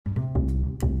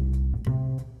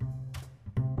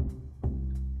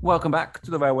Welcome back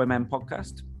to the Railway Men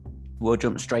podcast. We'll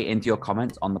jump straight into your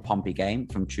comments on the Pompey game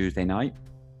from Tuesday night.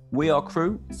 We Are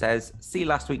Crewe says, see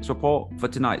last week's report for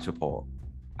tonight's report.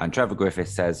 And Trevor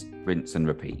Griffiths says, rinse and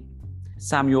repeat.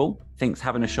 Samuel thinks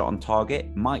having a shot on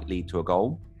target might lead to a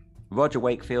goal. Roger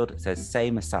Wakefield says,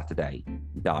 same as Saturday,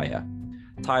 dire.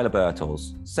 Tyler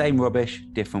Birtles, same rubbish,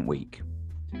 different week.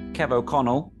 Kev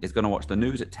O'Connell is going to watch the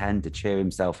news at 10 to cheer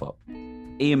himself up.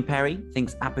 Ian Perry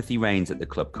thinks apathy reigns at the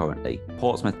club currently.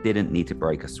 Portsmouth didn't need to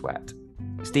break a sweat.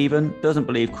 Stephen doesn't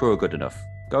believe Crewe are good enough.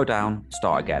 Go down,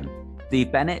 start again.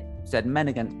 Steve Bennett said men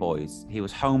against boys. He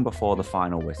was home before the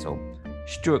final whistle.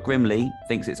 Stuart Grimley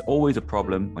thinks it's always a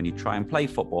problem when you try and play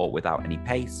football without any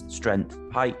pace, strength,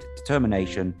 height,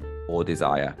 determination or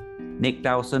desire. Nick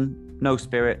Dowson, no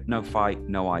spirit, no fight,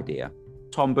 no idea.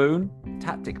 Tom Boone,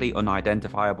 tactically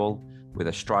unidentifiable with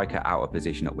a striker out of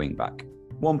position at wing-back.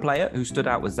 One player who stood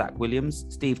out was Zach Williams.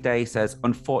 Steve Day says,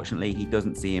 unfortunately, he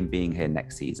doesn't see him being here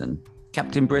next season.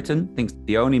 Captain Britain thinks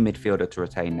the only midfielder to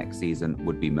retain next season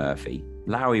would be Murphy.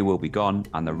 Lowry will be gone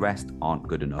and the rest aren't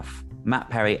good enough. Matt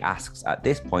Perry asks, at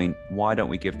this point, why don't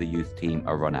we give the youth team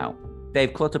a run out?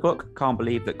 Dave Clutterbuck can't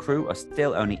believe that Crewe are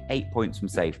still only 8 points from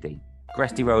safety.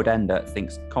 Gresty Road Ender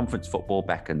thinks conference football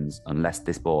beckons unless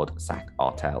this board sack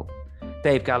Artell.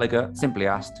 Dave Gallagher simply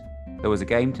asked, there was a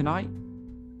game tonight?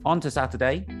 On to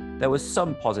Saturday, there was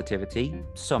some positivity,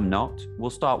 some not. We'll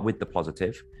start with the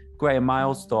positive. Graham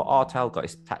Miles thought Artell got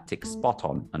his tactics spot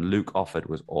on and Luke Offord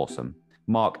was awesome.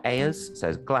 Mark Ayers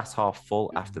says glass half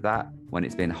full after that when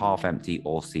it's been half empty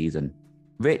all season.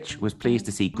 Rich was pleased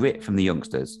to see grit from the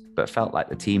youngsters, but felt like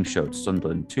the team showed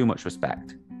Sunderland too much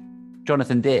respect.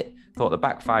 Jonathan Ditt thought the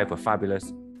back five were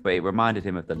fabulous, but it reminded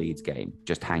him of the Leeds game,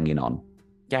 just hanging on.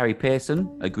 Gary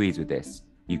Pearson agrees with this.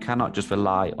 You cannot just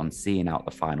rely on seeing out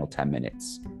the final 10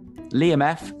 minutes. Liam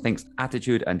F. thinks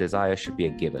attitude and desire should be a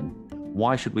given.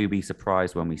 Why should we be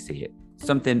surprised when we see it?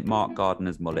 Something Mark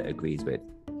Gardner's mullet agrees with.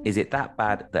 Is it that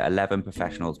bad that 11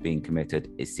 professionals being committed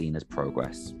is seen as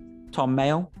progress? Tom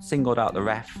Mayle singled out the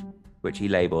ref, which he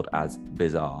labelled as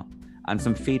bizarre, and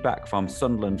some feedback from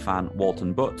Sunderland fan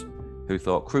Walton Butt, who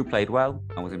thought Crewe played well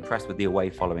and was impressed with the away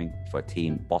following for a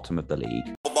team bottom of the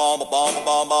league.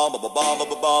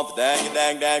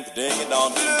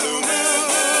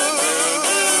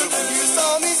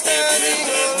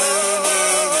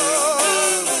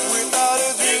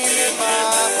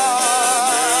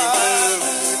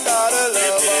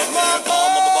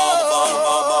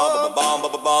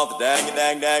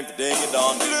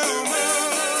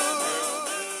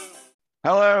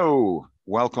 Hello,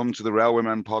 welcome to the Railway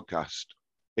Men podcast.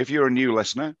 If you're a new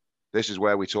listener, this is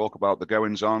where we talk about the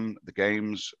goings-on, the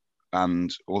games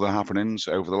and other happenings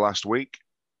over the last week.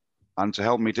 And to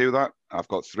help me do that, I've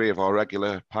got three of our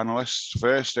regular panellists.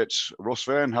 First, it's Russ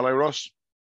Fern. Hello, Russ.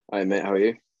 Hi, mate. How are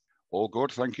you? All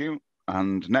good, thank you.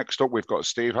 And next up, we've got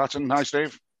Steve Hatton. Hi,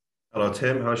 Steve. Hello,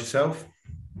 Tim. How's yourself?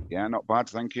 Yeah, not bad,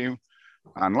 thank you.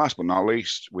 And last but not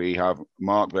least, we have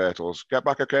Mark Birtles. Get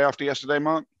back okay after yesterday,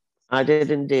 Mark? I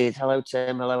did indeed. Hello,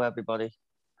 Tim. Hello, everybody.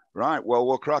 Right, well,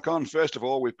 we'll crack on. First of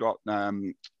all, we've got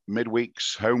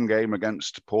midweek's home game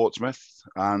against Portsmouth,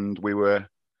 and we were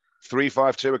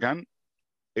 3-5-2 again.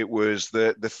 It was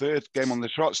the third game on the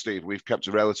trot, Steve. We've kept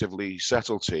a relatively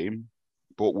settled team,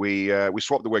 but we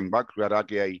swapped the wing back. We had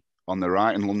Aguier on the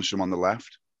right and Lundstrom on the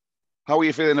left. How are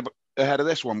you feeling ahead of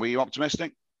this one? Were you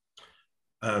optimistic?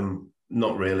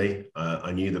 Not really.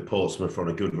 I knew that Portsmouth were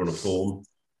on a good run of form.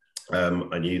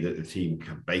 I knew that the team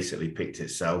basically picked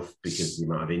itself because of the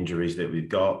amount of injuries that we've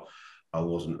got. I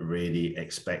wasn't really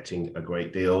expecting a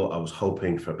great deal. I was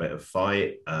hoping for a bit of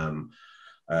fight and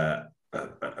a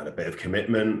bit of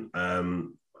commitment.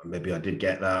 Maybe I did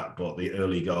get that, but the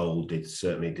early goal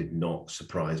certainly did not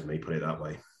surprise me, put it that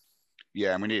way.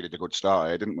 Yeah, and we needed a good start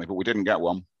here, didn't we? But we didn't get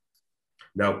one.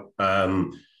 No.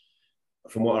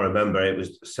 From what I remember, it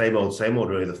was same old,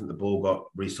 really. I think the ball got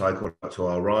recycled to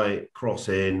our right, cross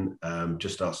in,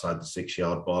 just outside the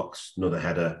 6-yard box, another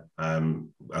header,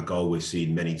 a goal we've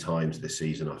seen many times this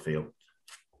season, I feel.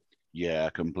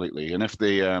 Yeah, completely. And if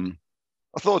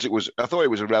I thought it was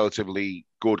a relatively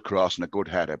good cross and a good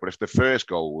header, but if the first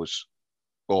goal was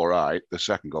all right, the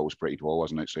second goal was pretty poor,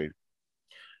 wasn't it, Steve?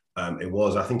 It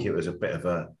was. I think it was a bit of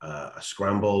a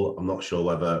scramble. I'm not sure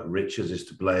whether Richards is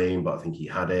to blame, but I think he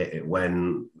had it. It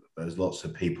went. There's lots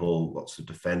of people, lots of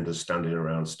defenders standing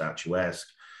around statuesque.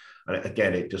 And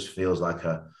again, it just feels like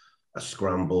a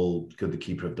scramble. Could the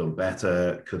keeper have done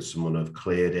better? Could someone have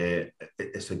cleared it?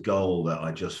 It's a goal that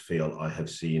I just feel I have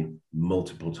seen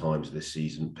multiple times this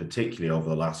season, particularly over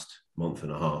the last month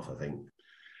and a half, I think.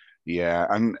 Yeah,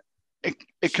 and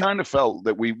it kind of felt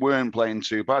that we weren't playing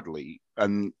too badly.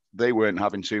 and they weren't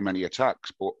having too many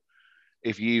attacks. But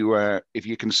if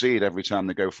you concede every time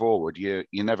they go forward, you're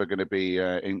never going to be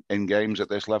in games at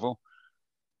this level.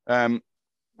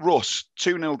 Russ,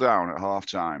 2-0 down at half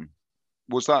time.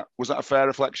 Was that a fair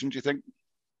reflection, do you think?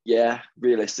 Yeah,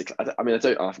 realistically. I mean, I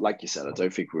don't, like you said, I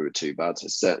don't think we were too bad.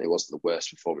 It certainly wasn't the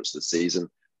worst performance of the season.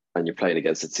 And you're playing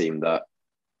against a team that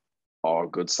are a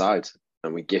good side.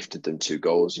 And we gifted them 2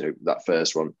 goals. You know, that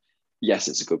first one, yes,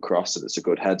 it's a good cross and it's a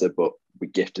good header, but we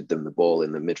gifted them the ball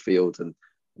in the midfield. And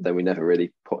then we never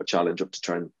really put a challenge up to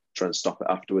try and stop it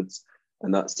afterwards.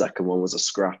 And that second one was a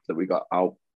scrap that we got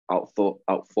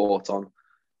outfought on.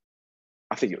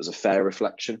 I think it was a fair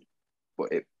reflection,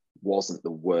 but it wasn't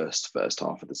the worst first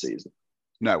half of the season.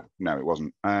 No, it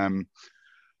wasn't.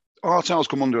 Artel's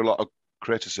come under a lot of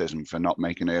criticism for not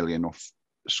making early enough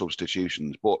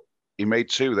substitutions, but he made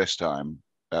 2 this time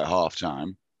at half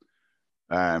time.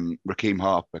 Raheem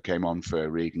Harper came on for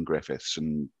Regan Griffiths,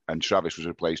 and Travis was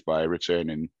replaced by a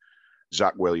returning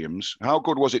Zach Williams. How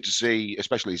good was it to see,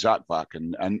 especially Zach back?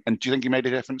 And do you think he made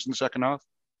a difference in the second half?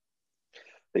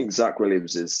 I think Zach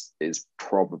Williams is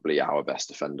probably our best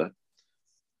defender,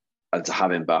 and to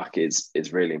have him back is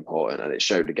really important. And it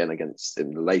showed again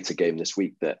in the later game this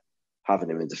week that having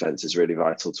him in defence is really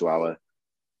vital to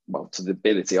to the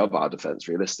ability of our defence.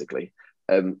 Realistically,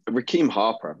 Raheem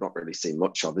Harper, I've not really seen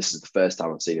much of. This is the first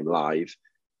time I've seen him live,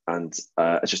 and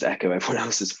I just echo everyone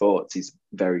else's thoughts. He's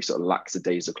very sort of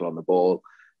lackadaisical on the ball.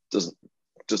 Is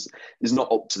not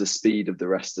up to the speed of the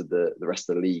rest of the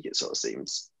league. It sort of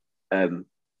seems.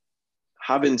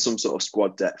 Having some sort of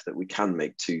squad depth that we can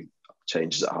make 2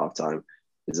 changes at half time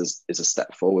is a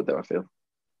step forward, though, I feel,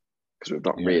 because we've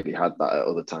not really had that at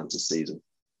other times this season.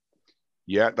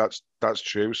 Yeah, that's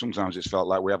true. Sometimes it's felt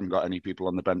like we haven't got any people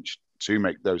on the bench to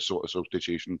make those sort of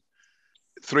substitutions.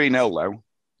 3-0 though,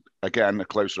 again, a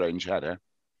close range header.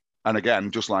 And again,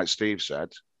 just like Steve said,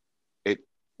 it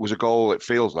was a goal it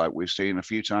feels like we've seen a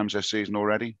few times this season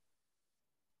already.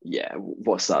 Yeah,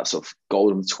 what's that sort of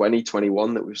goal in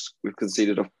 2021 that we've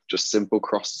conceded off just simple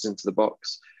crosses into the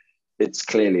box? It's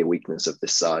clearly a weakness of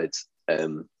this side.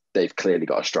 They've clearly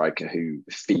got a striker who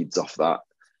feeds off that.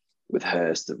 With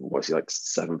Hurst, what's he like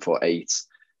 7'8"?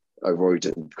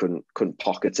 O'Royden couldn't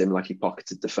pocket him like he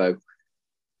pocketed Defoe.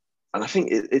 And I think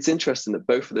it's interesting that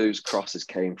both of those crosses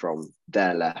came from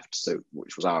their left,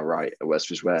 which was our right,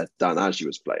 which was where Dan Agee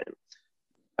was playing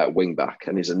at wing back,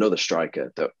 and he's another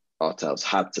striker that Artel's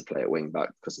had to play at wing back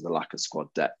because of the lack of squad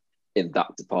depth in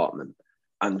that department.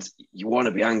 And you want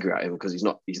to be angry at him because he's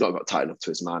not got tight enough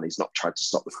to his man. He's not tried to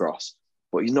stop the cross,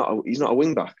 but he's not a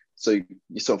wing back. So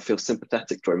you sort of feel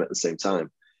sympathetic for him at the same time.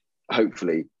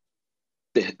 Hopefully,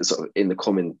 sort of in the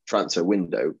coming transfer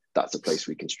window, that's a place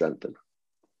we can strengthen.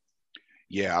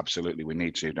 Yeah, absolutely. We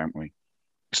need to, don't we?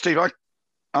 Steve,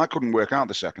 I couldn't work out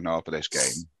the second half of this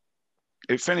game.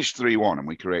 It finished 3-1 and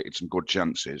we created some good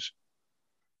chances.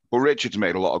 But Richards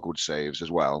made a lot of good saves as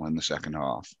well in the second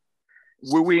half.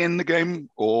 Were we in the game,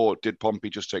 or did Pompey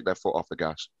just take their foot off the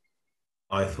gas?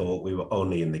 I thought we were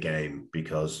only in the game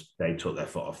because they took their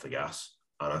foot off the gas.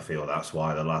 And I feel that's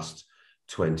why the last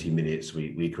 20 minutes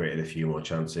we created a few more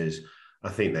chances. I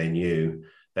think they knew,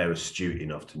 they were astute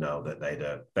enough to know that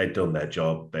they'd done their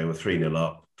job. They were 3-0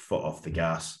 up, foot off the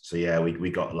gas. So yeah, we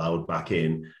got allowed back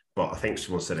in. But I think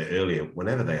someone said it earlier,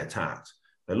 whenever they attacked,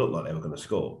 they looked like they were going to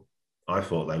score. I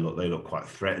thought they looked quite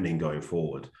threatening going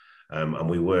forward. And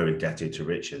we were indebted to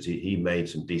Richards. He made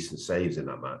some decent saves in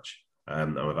that match.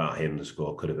 And without him, the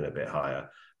score could have been a bit higher.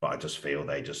 But I just feel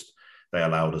they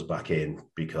allowed us back in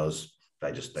because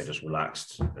they just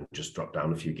relaxed and just dropped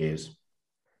down a few gears.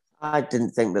 I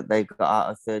didn't think that they got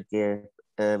out of third gear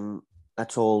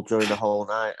at all during the whole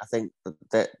night. I think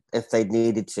that if they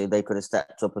needed to, they could have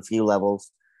stepped up a few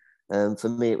levels. For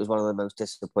me, it was one of the most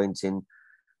disappointing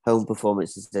home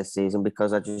performances this season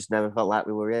because I just never felt like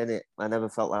we were in it. I never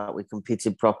felt like we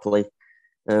competed properly.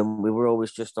 We were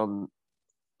always just on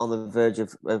the verge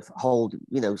of hold,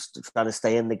 trying to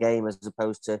stay in the game as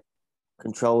opposed to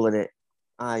controlling it.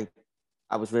 I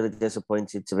was really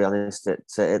disappointed, to be honest, at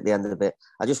the end of it.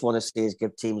 I just want to see us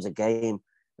give teams a game,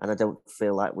 and I don't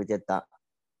feel like we did that.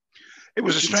 It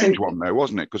was a strange one, though,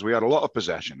 wasn't it? Because we had a lot of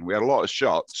possession. We had a lot of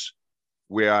shots.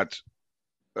 We had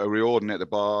a Riordan at the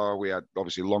bar. We had,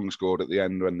 obviously, Long scored at the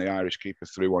end when the Irish keeper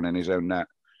threw one in his own net.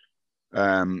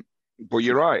 But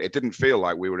you're right. It didn't feel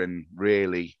like we were in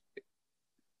really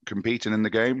competing in the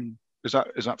game. Is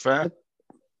that fair?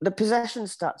 The possession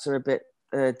stats are a bit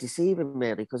deceiving,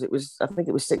 really, because I think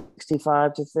it was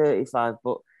 65 to 35,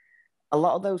 but a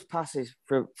lot of those passes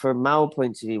from our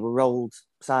point of view were rolled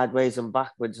sideways and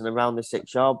backwards and around the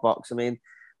 6-yard box. I mean,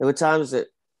 there were times that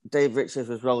Dave Richards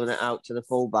was rolling it out to the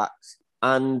fullbacks,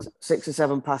 and 6 or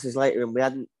 7 passes later, and we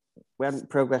hadn't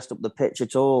progressed up the pitch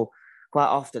at all. Quite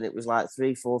often it was like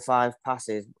 3, 4, 5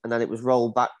 passes, and then it was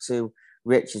rolled back to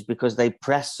Richards because they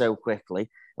pressed so quickly,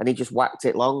 and he just whacked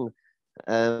it long.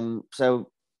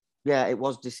 So yeah, it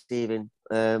was deceiving.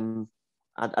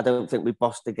 I don't think we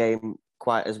bossed the game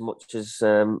quite as much as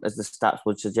the stats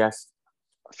would suggest.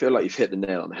 I feel like you've hit the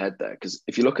nail on the head there, because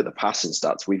if you look at the passing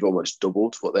stats, we've almost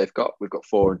doubled what they've got. We've got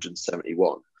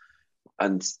 471,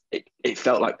 and it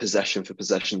felt like possession for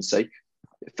possession's sake.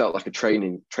 It felt like a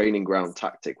training ground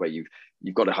tactic where you've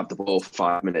got to have the ball for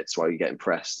 5 minutes while you're getting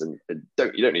pressed, and you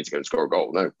don't need to go and score a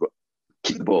goal, no, but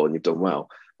keep the ball and you've done well.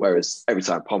 Whereas every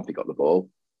time Pompey got the ball,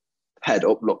 head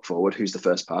up, look forward, who's the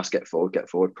first pass, get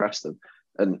forward, press them.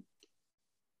 And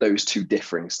those two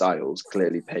differing styles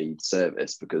clearly paid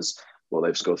service because, well,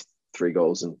 they've scored 3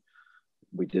 goals and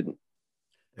we didn't.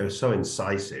 They were so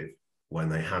incisive when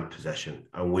they had possession,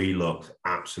 and we looked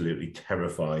absolutely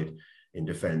terrified in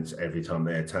defence every time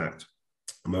they attacked.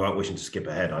 And without wishing to skip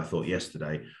ahead, I thought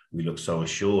yesterday we looked so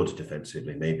assured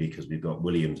defensively, maybe because we've got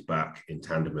Williams back in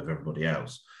tandem with everybody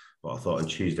else. But I thought on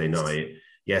Tuesday night,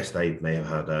 yes, they may have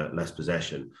had less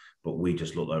possession, but we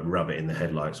just looked like rabbit in the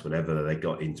headlights whenever they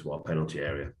got into our penalty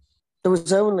area. There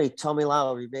was only Tommy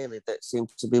Lowry, really, that seemed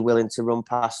to be willing to run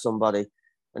past somebody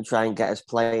and try and get us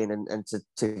playing and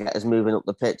to get us moving up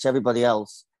the pitch. Everybody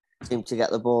else seemed to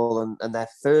get the ball, and their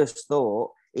first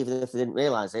thought, even if they didn't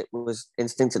realise it, was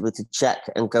instinctively to check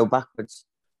and go backwards.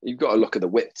 You've got to look at the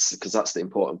widths, because that's the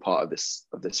important part of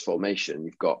this formation.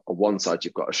 You've got on one side,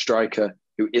 you've got a striker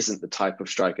who isn't the type of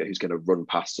striker who's going to run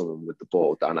past someone with the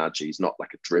ball. Dan Adji, he's not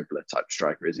like a dribbler type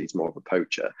striker, is he? He's more of a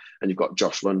poacher. And you've got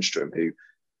Josh Lundstrom, who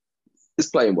is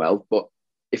playing well, but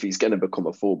if he's going to become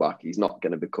a fullback, he's not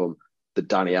going to become the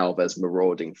Dani Alves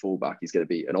marauding fullback. He's going to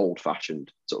be an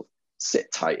old-fashioned sort of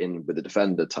sit tight in with a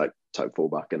defender type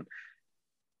fullback. And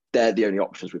they're the only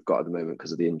options we've got at the moment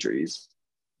because of the injuries.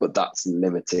 But that's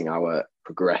limiting our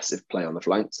progressive play on the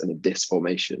flanks. And in this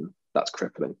formation, that's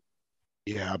crippling.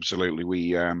 Yeah, absolutely.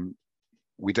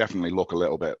 We definitely look a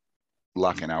little bit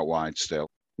lacking out wide still.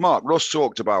 Mark, Russ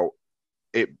talked about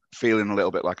it feeling a little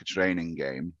bit like a training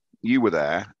game. You were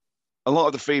there. A lot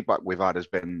of the feedback we've had has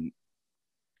been,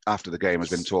 after the game, has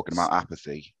been talking about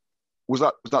apathy. Was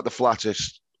that the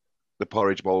flattest the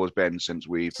Porridge Bowl has been since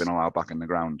we've been allowed back in the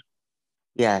ground?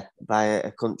 Yeah, by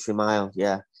a country mile,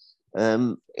 yeah.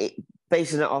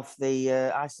 Basing it off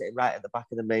I sit right at the back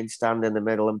of the main stand in the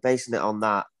middle, and basing it on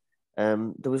that,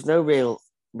 there was no real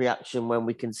reaction when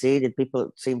we conceded.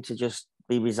 People seem to just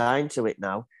be resigned to it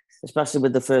now, especially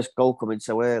with the first goal coming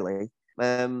so early.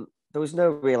 There was no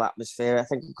real atmosphere. I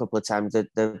think a couple of times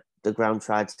the ground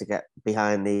tried to get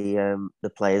behind the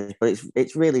players, but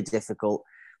it's really difficult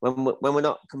when we're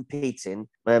not competing.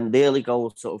 The early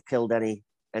goal sort of killed any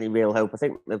real hope. I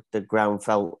think the ground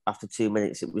felt after 2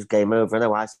 minutes it was game over. I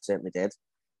know I certainly did.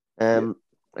 And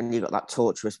you got that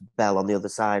torturous bell on the other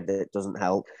side that doesn't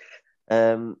help.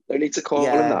 No need to call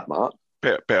him that, Mark.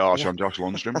 Bit harsh on Josh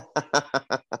Lundstrom.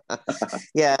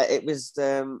 Yeah, it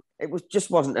was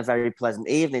just wasn't a very pleasant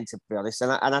evening, to be honest.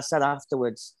 And I said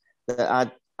afterwards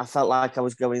that I felt like I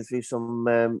was going through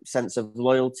some sense of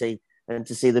loyalty and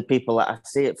to see the people that I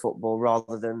see at football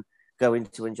rather than going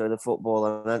to enjoy the football.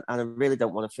 And I really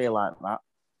don't want to feel like that.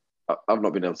 I've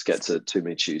not been able to get to too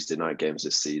many Tuesday night games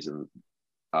this season,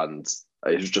 and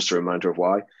it was just a reminder of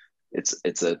why.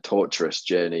 It's a torturous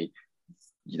journey.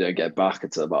 You don't get back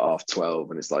until about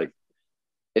 12:30, and it's like,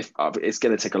 if it's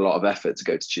going to take a lot of effort to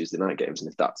go to Tuesday night games,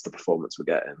 and if that's the performance we're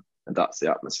getting and that's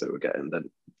the atmosphere we're getting, then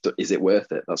is it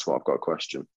worth it? That's what I've got a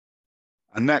question.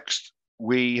 And next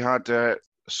we had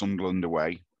Sunderland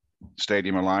away,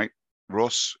 Stadium of Light.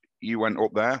 Russ, you went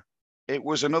up there. It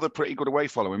was another pretty good away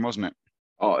following, wasn't it?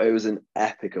 Oh, it was an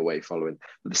epic away following.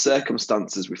 The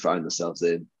circumstances we find ourselves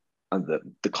in and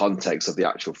the context of the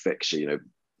actual fixture,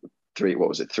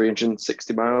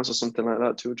 360 miles or something like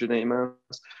that, 280 miles.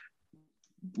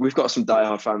 We've got some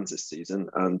diehard fans this season,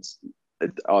 and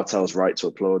Artel's right to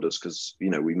applaud us because,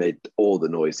 we made all the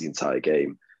noise the entire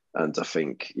game. And I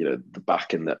think, the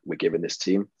backing that we're giving this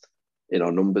team in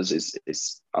our numbers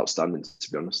is outstanding,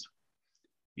 to be honest.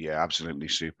 Yeah, absolutely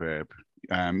superb.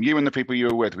 You and the people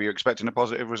you were you expecting a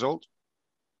positive result?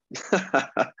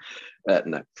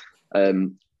 No.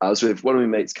 I was with one of my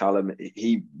mates, Callum.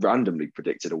 He randomly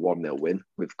predicted a 1-0 win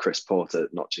with Chris Porter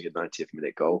notching a 90th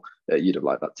minute goal. You'd have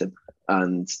liked that, Tim.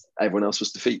 And everyone else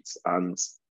was defeat. And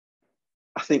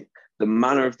I think the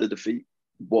manner of the defeat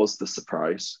was the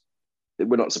surprise.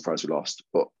 We're not surprised we lost,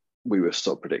 but we were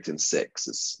sort of predicting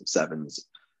 6s, 7s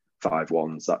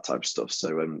 5-1s, that type of stuff. So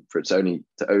for it to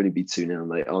only be 2-0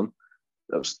 late on,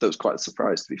 that was quite a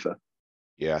surprise, to be fair.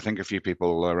 Yeah, I think a few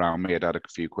people around me had a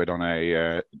few quid on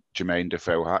a Jermaine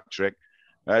Defoe hat trick.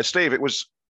 Steve, it was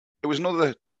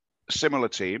another similar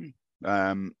team,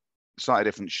 slightly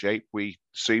different shape. We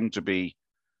seemed to be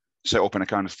set up in a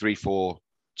kind of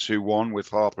 3-4-2-1 with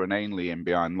Harper and Ainley in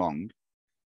behind long.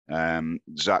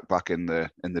 Zach back in the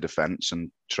defence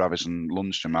and Travis and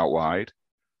Lundstrom out wide.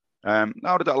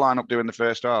 How did that line up do in the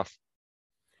first half?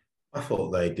 I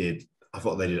thought they did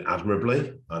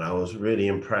admirably, and I was really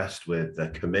impressed with their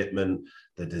commitment,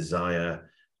 the desire,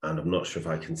 and I'm not sure if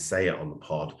I can say it on the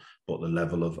pod, but the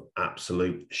level of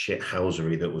absolute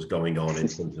shithousery that was going on in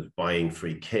terms of buying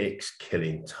free kicks,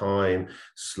 killing time,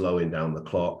 slowing down the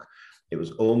clock. It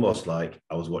was almost like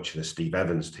I was watching a Steve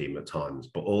Evans team at times,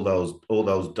 but all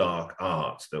those dark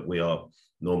arts that we are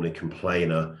normally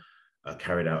complainer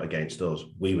carried out against us,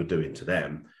 we were doing to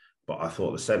them. But I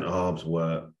thought the centre halves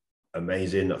were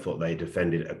amazing. I thought they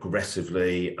defended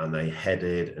aggressively and they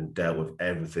headed and dealt with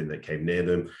everything that came near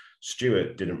them.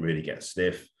 Stewart didn't really get a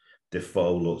sniff.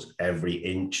 Defoe looks every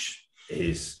inch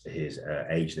his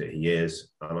age that he is.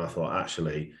 And I thought,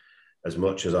 actually, as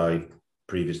much as I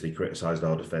previously criticised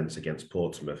our defence against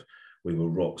Portsmouth, we were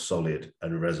rock solid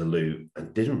and resolute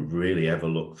and didn't really ever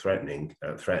look threatened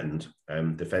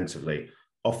defensively.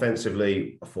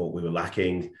 Offensively, I thought we were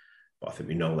lacking, but I think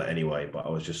we know that anyway. But I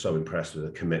was just so impressed with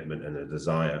the commitment and the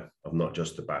desire of not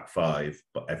just the back five,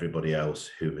 but everybody else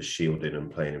who was shielding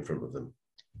and playing in front of them.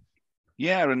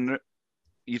 Yeah, and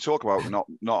you talk about not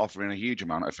offering a huge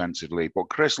amount offensively, but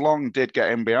Chris Long did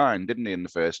get in behind, didn't he, in the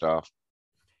first half?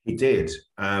 He did,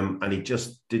 and he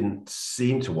just didn't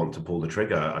seem to want to pull the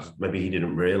trigger. Maybe he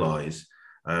didn't realise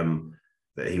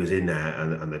that he was in there,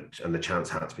 and the chance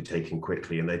had to be taken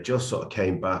quickly. And they just sort of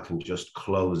came back and just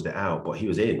closed it out. But he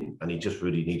was in, and he just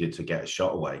really needed to get a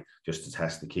shot away just to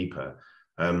test the keeper.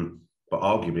 But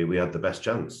arguably, we had the best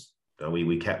chance.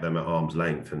 We kept them at arm's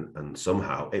length, and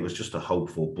somehow it was just a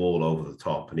hopeful ball over the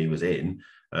top, and he was in.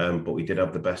 But we did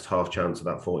have the best half chance of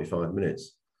that 45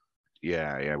 minutes.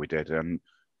 Yeah, we did.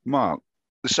 Mark,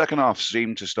 the second half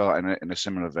seemed to start in a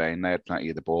similar vein. They had plenty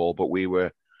of the ball, but we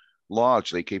were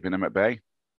largely keeping them at bay.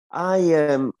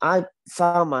 I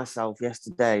found myself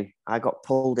yesterday. I got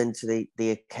pulled into the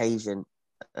occasion.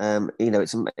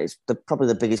 It's probably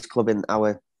the biggest club in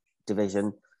our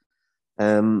division,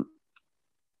 and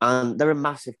they're a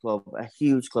massive club, a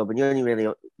huge club, and you only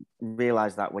really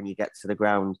realise that when you get to the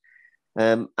ground.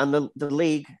 And the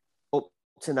league up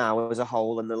to now as a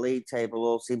whole, and the league table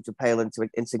all seemed to pale into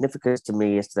insignificance to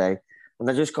me yesterday, and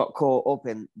I just got caught up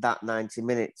in that 90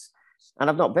 minutes. And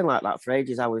I've not been like that for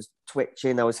ages. I was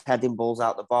twitching, I was heading balls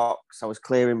out the box, I was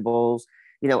clearing balls.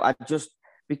 I just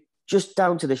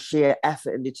down to the sheer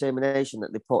effort and determination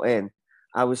that they put in,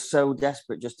 I was so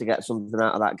desperate just to get something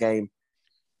out of that game.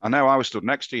 I know, I was stood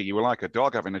next to you. You were like a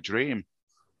dog having a dream.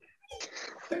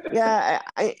 Yeah,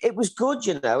 it was good,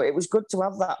 It was good to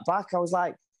have that back. I was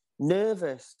like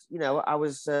nervous. I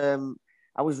was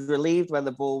relieved when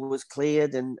the ball was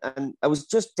cleared, and I was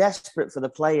just desperate for the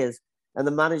players and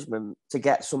the management to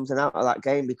get something out of that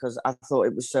game because I thought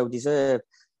it was so deserved.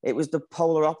 It was the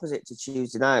polar opposite to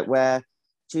Tuesday night, where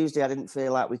Tuesday I didn't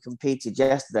feel like we competed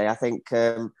yesterday. I think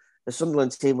the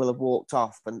Sunderland team will have walked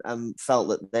off and felt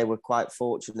that they were quite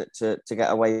fortunate to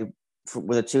get away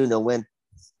with a 2-0 win.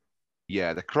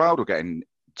 Yeah, the crowd were getting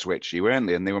twitchy, weren't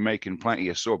they? And they were making plenty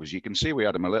of subs. You can see we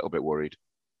had them a little bit worried.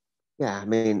 Yeah, I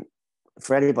mean,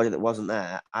 for anybody that wasn't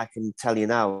there, I can tell you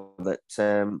now that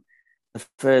the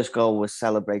first goal was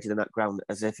celebrated in that ground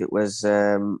as if it was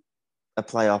a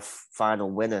playoff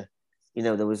final winner.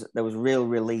 There was real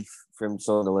relief from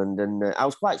Sunderland, and I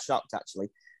was quite shocked actually.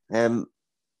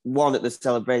 One, at the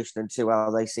celebration, and two,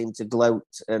 how they seemed to gloat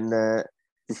and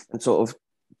sort of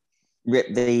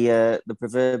rip the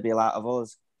proverbial out of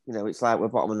us. It's like we're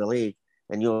bottom of the league,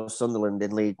 and you're Sunderland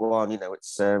in League One.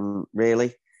 It's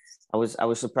really. I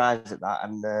was surprised at that,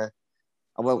 and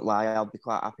I won't lie, I'll be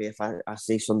quite happy if I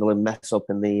see Sunderland mess up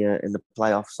in the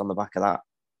playoffs on the back of that.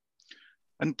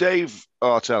 And Dave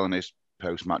Artell in his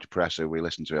post-match presser, we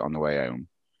listened to it on the way home.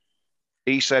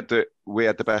 He said that we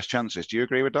had the best chances. Do you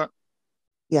agree with that?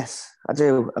 Yes, I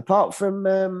do. Apart from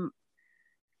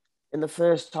in the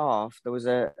first half, there was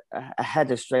a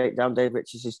header straight down Dave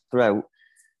Richards' throat.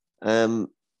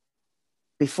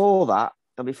 Before that,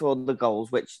 and before the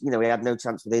goals, which, he had no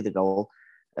chance with either goal,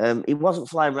 he wasn't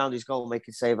flying around his goal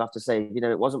making save after save.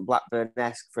 It wasn't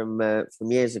Blackburn-esque from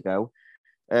years ago.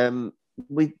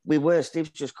 We were,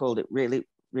 Steve's just called it really,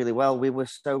 really well. We were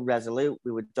so resolute.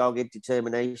 We were dogged,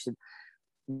 determination.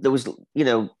 There was,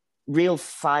 real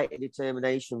fight and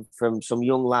determination from some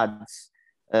young lads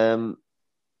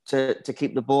to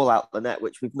keep the ball out the net,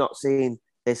 which we've not seen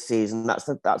this season. That's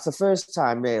the first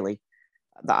time really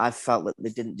that I've felt that they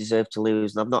didn't deserve to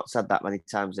lose, and I've not said that many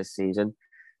times this season.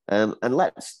 And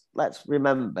let's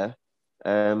remember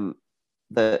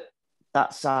that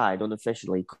side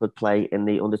unofficially could play in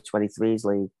the under-23s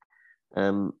league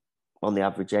on the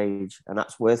average age, and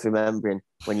that's worth remembering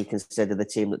when you consider the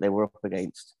team that they were up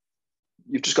against.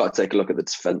 You've just got to take a look at the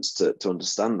defence to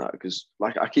understand that, because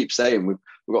like I keep saying, we've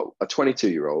got a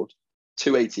 22-year-old,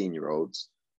 two 18-year-olds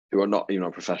who are not even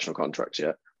on professional contracts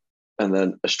yet, and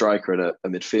then a striker and a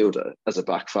midfielder as a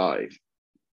back five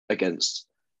against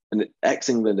an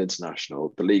ex-England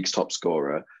international, the league's top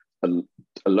scorer, a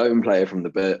lone player from the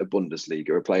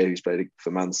Bundesliga, a player who's played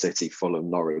for Man City, Fulham,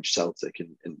 Norwich, Celtic,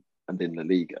 and in La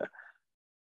Liga.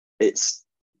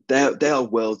 They are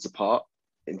worlds apart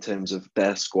in terms of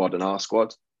their squad and our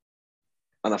squad.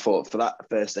 And I thought for that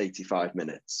first 85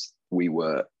 minutes, it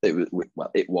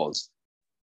was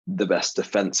the best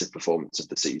defensive performance of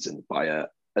the season by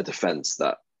a defence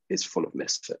that is full of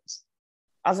misfits.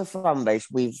 As a fan base,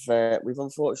 we've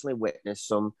unfortunately witnessed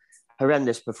some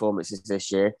horrendous performances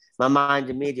this year. My mind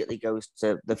immediately goes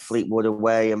to the Fleetwood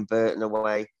away and Burton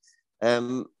away.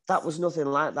 That was nothing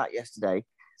like that yesterday.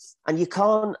 And you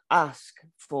can't ask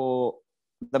for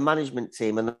the management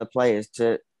team and the players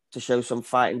to show some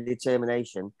fight and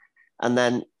determination and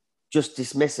then just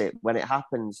dismiss it when it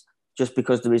happens just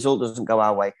because the result doesn't go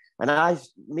our way. And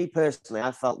me personally,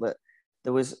 I felt that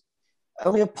there was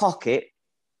only a pocket,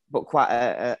 but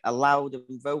quite a loud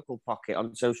and vocal pocket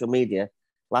on social media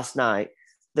last night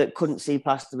that couldn't see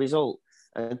past the result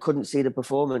and couldn't see the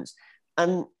performance.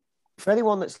 And for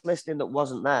anyone that's listening that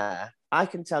wasn't there, I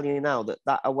can tell you now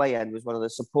that away end was one of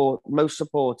the most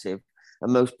supportive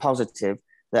and most positive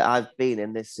that I've been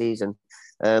in this season.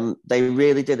 They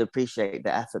really did appreciate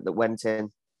the effort that went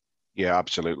in. Yeah,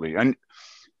 absolutely. And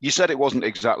you said it wasn't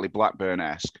exactly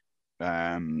Blackburn-esque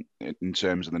in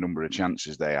terms of the number of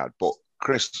chances they had, but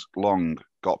Chris Long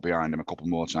got behind him a couple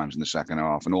more times in the second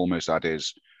half and almost had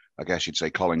his, I guess you'd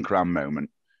say, Colin Cram moment.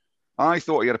 I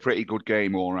thought he had a pretty good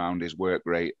game all around. His work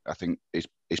rate, I think his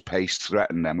pace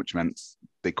threatened them, which meant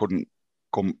they couldn't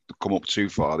come up too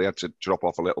far. They had to drop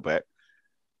off a little bit,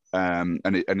 and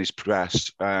his press.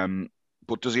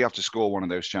 But does he have to score one of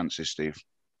those chances, Steve?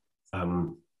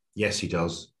 Yes, he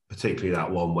does. Particularly that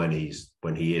one when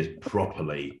he is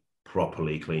properly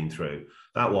clean through.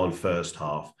 That one first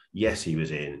half, yes, he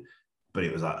was in, but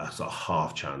it was like a sort of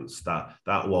half chance. That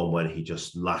one when he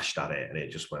just lashed at it and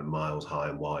it just went miles high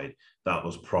and wide, that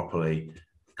was properly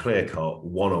clear cut,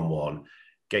 one-on-one,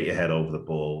 get your head over the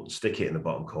ball, stick it in the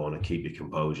bottom corner, keep your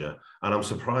composure. And I'm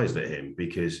surprised at him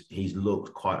because he's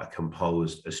looked quite a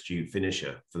composed, astute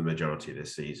finisher for the majority of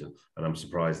this season. And I'm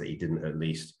surprised that he didn't at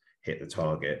least hit the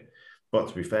target. But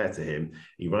to be fair to him,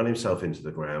 he ran himself into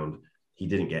the ground. He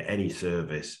didn't get any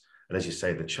service. And as you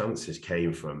say, the chances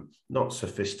came from not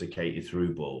sophisticated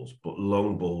through balls, but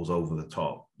long balls over the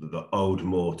top that owed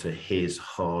more to his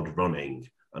hard running.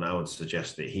 And I would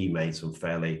suggest that he made some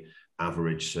fairly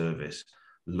average service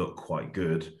look quite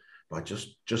good by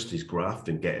just his graft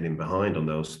and getting him behind on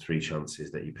those three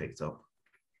chances that he picked up.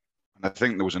 And I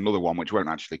think there was another one which won't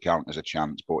actually count as a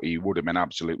chance, but he would have been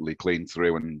absolutely clean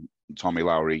through, and Tommy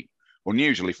Lowry,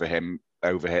 unusually for him,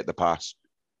 overhit the pass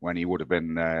when he would have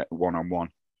been one-on-one.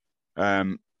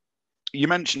 You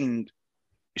mentioned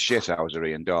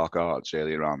shithousery and dark arts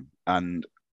earlier on, and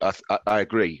I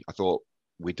agree. I thought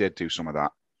we did do some of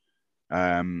that.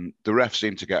 The ref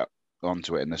seemed to get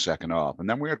onto it in the second half, and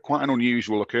then we had quite an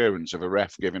unusual occurrence of a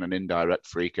ref giving an indirect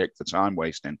free kick for time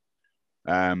wasting.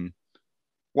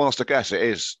 Whilst I guess it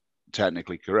is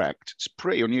technically correct, it's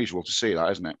pretty unusual to see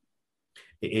that, isn't it?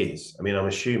 It is. I mean, I'm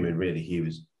assuming really he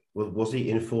was he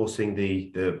enforcing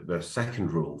the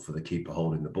second rule for the keeper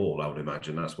holding the ball? I would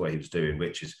imagine that's what he was doing,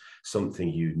 which is something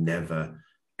you never,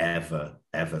 ever,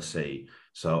 ever see.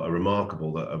 So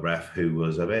remarkable that a ref who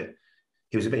was a bit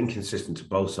inconsistent to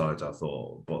both sides, I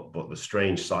thought, but the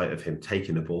strange sight of him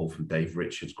taking the ball from Dave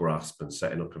Richards' grasp and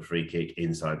setting up a free kick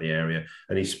inside the area.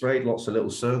 And he sprayed lots of little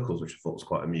circles, which I thought was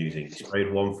quite amusing. He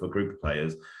sprayed one for a group of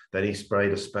players, then he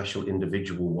sprayed a special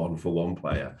individual one for one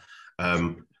player.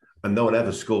 And no one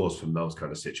ever scores from those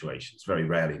kind of situations. Very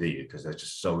rarely do you, because there's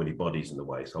just so many bodies in the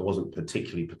way. So I wasn't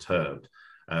particularly perturbed.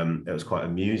 It was quite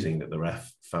amusing that the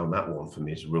ref found that one from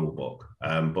his rule book.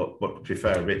 But to be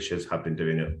fair, Richards had been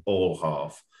doing it all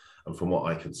half. And from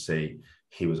what I could see,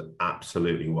 he was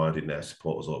absolutely winding their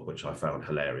supporters up, which I found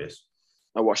hilarious.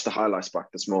 I watched the highlights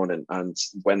back this morning, and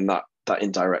when that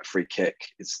indirect free kick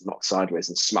is knocked sideways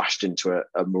and smashed into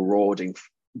a marauding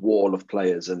wall of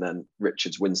players, and then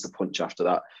Richards wins the punch after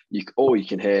that. All you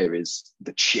can hear is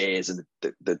the cheers and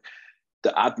the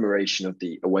admiration of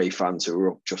the away fans who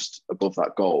were up just above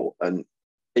that goal, and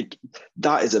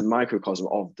that is a microcosm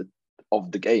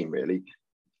of the game. Really,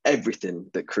 everything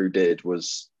that Crewe did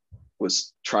was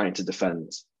trying to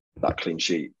defend that clean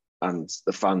sheet, and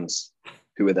the fans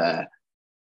who were there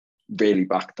really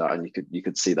backed that, and you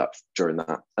could see that during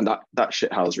that. And that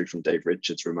shithousery from Dave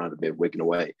Richards reminded me of Wigan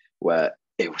away, where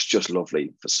it was just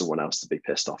lovely for someone else to be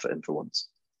pissed off at him for once.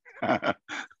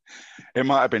 It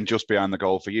might have been just behind the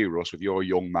goal for you, Russ, with your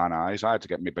young man eyes. I had to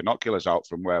get my binoculars out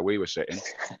from where we were sitting.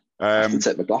 I have to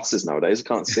take my glasses nowadays. I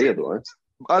can't see otherwise.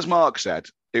 As Mark said,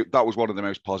 that was one of the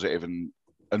most positive and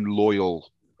loyal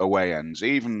away ends,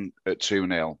 even at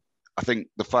 2-0. I think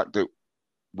the fact that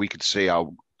we could see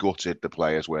how gutted the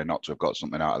players were not to have got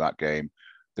something out of that game.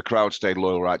 The crowd stayed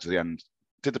loyal right to the end.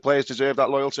 Did the players deserve that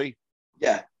loyalty?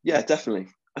 Yeah, definitely.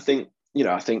 I think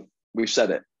we've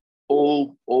said it.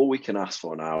 All we can ask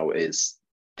for now is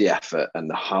the effort and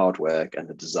the hard work and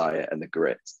the desire and the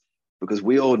grit, because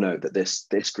we all know that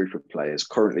this group of players,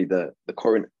 currently the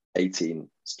current 18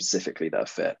 specifically that are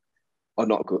fit, are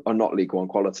not good, are not League One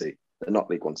quality. They're not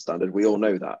League One standard. We all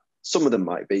know that. Some of them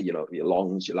might be, your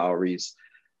Longs, your Lowrys,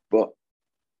 but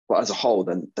as a whole,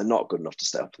 then they're not good enough to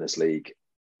stay up in this league.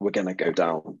 We're going to go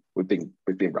down. We've been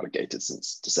relegated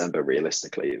since December.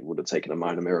 Realistically, it would have taken a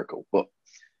minor miracle. But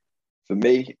for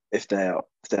me, if they're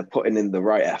putting in the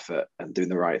right effort and doing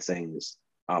the right things,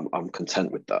 I'm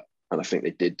content with that. And I think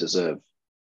they did deserve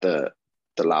the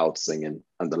loud singing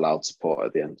and the loud support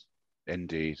at the end.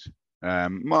 Indeed.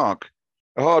 Mark,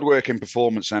 a hard-working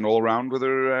performance then all round. Were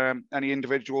there any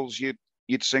individuals you'd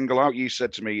single out? You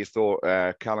said to me you thought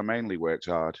Callum Ainley worked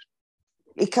hard.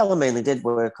 Callum Ainley did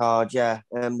work hard, yeah.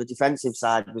 The defensive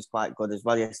side was quite good as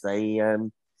well yesterday.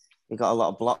 He got a lot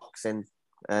of blocks in.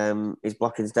 His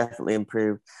blocking's definitely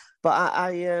improved. But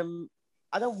I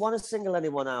don't want to single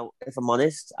anyone out, if I'm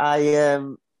honest. I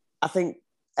think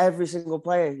every single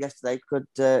player yesterday could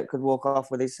walk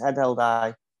off with his head held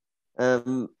high.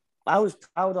 I was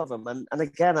proud of him. And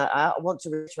again, I want to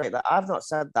reiterate that I've not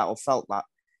said that or felt that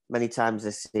many times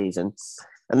this season.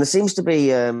 And there seems to be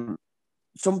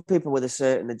some people with a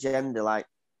certain agenda. Like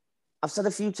I've said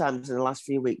a few times in the last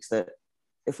few weeks that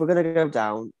if we're going to go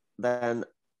down, then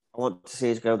I want to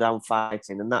see us go down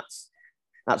fighting. And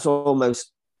that's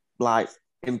almost like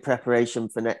in preparation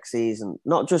for next season.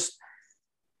 Not just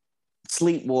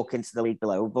sleepwalk into the league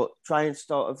below, but try and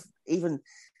sort of, even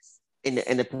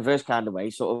in a perverse kind of way,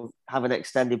 sort of have an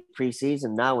extended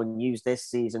pre-season now and use this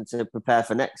season to prepare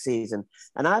for next season.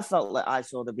 And I felt that I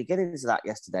saw the beginnings of that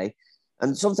yesterday.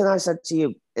 And something I said to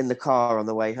you in the car on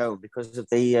the way home, because of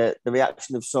the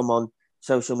reaction of some on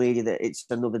social media that it's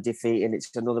another defeat and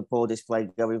it's another poor display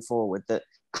going forward, that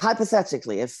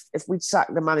hypothetically, if we'd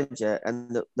sacked the manager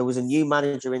and there was a new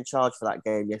manager in charge for that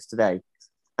game yesterday,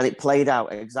 and it played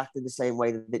out exactly the same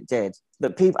way that it did,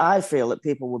 I feel that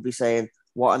people would be saying,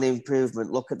 what an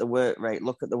improvement, look at the work rate,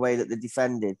 look at the way that they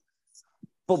defended.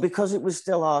 But because it was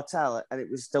still Artell and it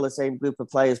was still the same group of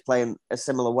players playing a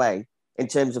similar way in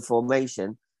terms of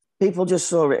formation, people just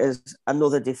saw it as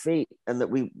another defeat and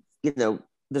that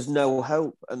there's no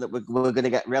hope and that we're going to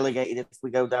get relegated if we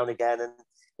go down again. And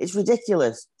it's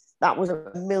ridiculous. That was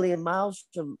a million miles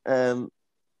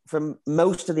from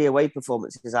most of the away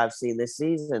performances I've seen this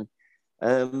season.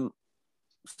 So,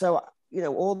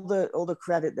 all the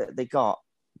credit that they got,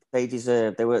 they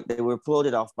deserved. They were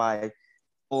applauded off by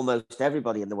almost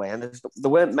everybody in the way. And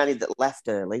there weren't many that left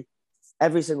early.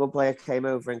 Every single player came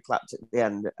over and clapped at the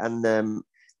end. And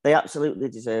they absolutely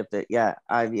deserved it. Yeah,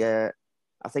 I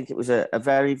think it was a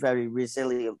very, very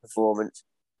resilient performance,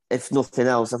 if nothing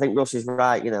else. I think Russ is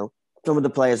right. Some of the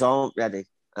players aren't ready,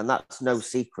 and that's no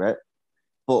secret.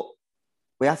 But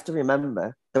we have to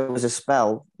remember there was a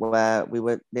spell where we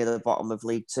were near the bottom of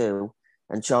League Two,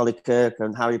 and Charlie Kirk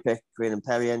and Harry Pickering and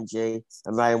Perry Ng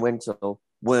and Ryan Wintle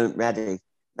weren't ready.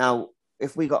 Now,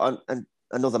 if we got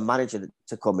another manager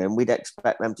to come in, we'd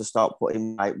expect them to start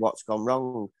putting right what's gone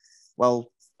wrong.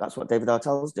 Well, that's what David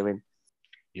Artell's doing.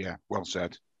 Yeah, well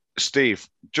said. Steve,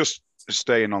 just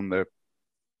staying on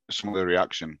some of the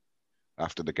reaction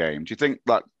after the game, do you think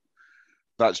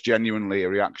that's genuinely a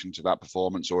reaction to that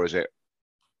performance, or is it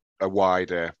a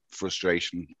wider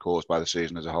frustration caused by the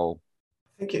season as a whole?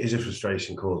 I think it is a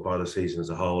frustration caused by the season as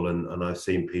a whole, and I've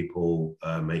seen people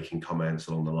making comments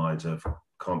along the lines of,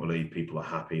 can't believe people are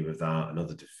happy with that,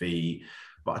 another defeat.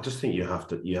 But I just think you have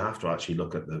to actually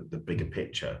look at the bigger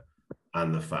picture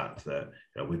and the fact that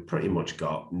we've pretty much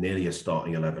got nearly a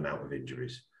starting 11 out of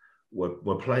injuries.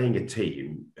 we're playing a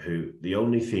team who the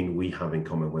only thing we have in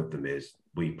common with them is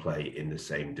we play in the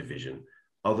same division.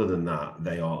 Other than that,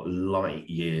 they are light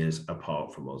years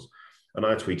apart from us. And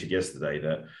I tweeted yesterday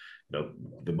that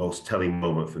the most telling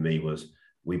moment for me was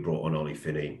we brought on Ollie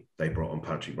Finney, they brought on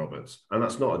Patrick Roberts. And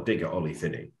that's not a dig at Ollie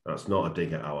Finney. That's not a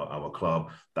dig at our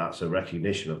club. That's a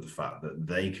recognition of the fact that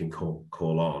they can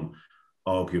call on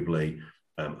arguably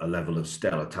a level of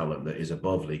stellar talent that is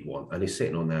above League One. And he's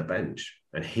sitting on their bench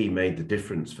and he made the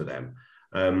difference for them.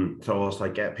 So whilst I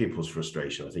get people's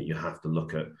frustration, I think you have to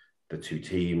look at the two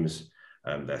teams,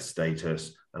 their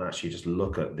status, and actually just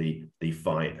look at the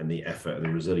fight and the effort and the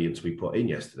resilience we put in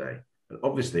yesterday. And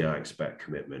obviously I expect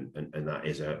commitment, and that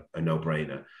is a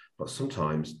no-brainer. But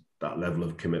sometimes that level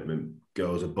of commitment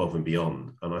goes above and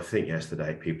beyond. And I think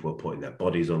yesterday people were putting their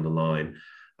bodies on the line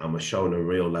and were showing a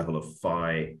real level of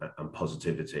fight and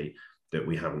positivity that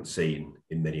we haven't seen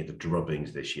in many of the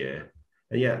drubbings this year.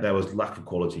 And yet there was lack of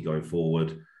quality going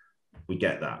forward. We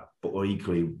get that. But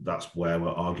equally, that's where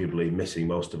we're arguably missing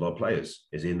most of our players,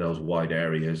 is in those wide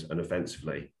areas and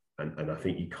offensively. And I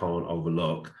think you can't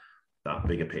overlook that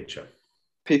bigger picture.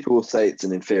 People will say it's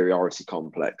an inferiority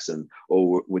complex and,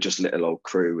 we're just little old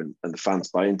Crewe, and the fans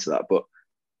buy into that. But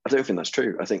I don't think that's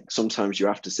true. I think sometimes you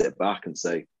have to sit back and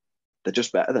say, they're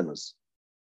just better than us.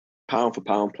 Pound for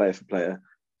pound, player for player,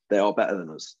 they are better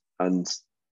than us. And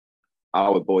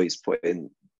our boys put in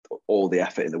all the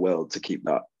effort in the world to keep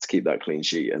that clean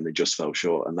sheet, and they just fell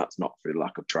short. And that's not through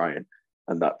lack of trying.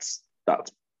 And that's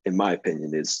in my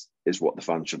opinion, is what the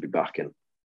fans should be backing.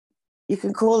 You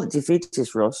can call it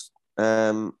defeatist, Russ,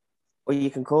 or you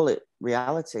can call it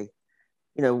reality.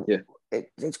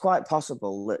 It's quite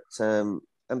possible that,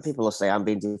 and people will say I'm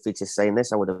being defeatist saying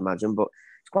this, I would imagine, but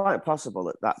it's quite possible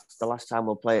that that's the last time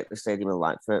we'll play at the Stadium of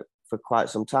Light for quite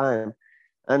some time.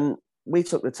 And we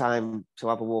took the time to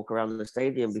have a walk around the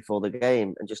stadium before the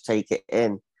game and just take it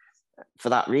in for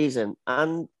that reason.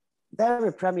 And they're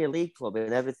a Premier League club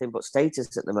in everything but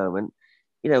status at the moment.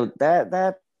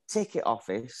 Their ticket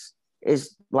office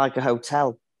is like a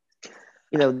hotel.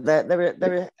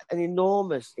 They're an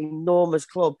enormous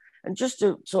club. And just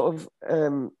to sort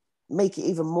of make it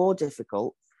even more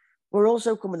difficult, we're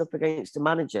also coming up against a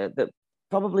manager that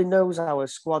probably knows our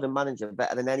squad and manager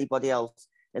better than anybody else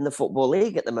in the Football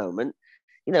League at the moment.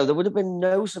 There would have been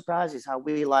no surprises how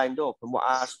we lined up and what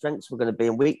our strengths were going to be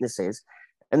and weaknesses.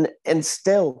 And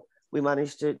still, we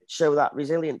managed to show that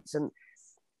resilience. And,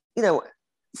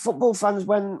 football fans,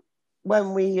 when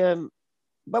we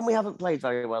haven't played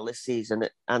very well this season,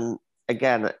 and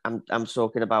again, I'm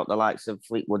talking about the likes of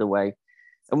Fleetwood away,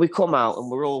 and we come out and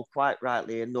we're all quite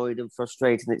rightly annoyed and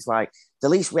frustrated. And it's like, the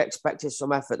least we expect is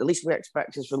some effort. The least we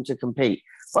expect is for them to compete.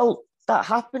 Well, that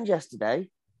happened yesterday,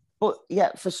 but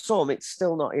yet for some, it's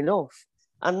still not enough.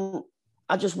 And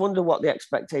I just wonder what the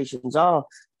expectations are.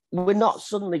 We're not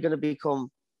suddenly going to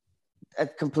become a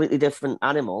completely different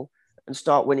animal and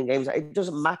start winning games. It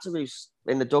doesn't matter who's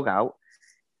in the dugout.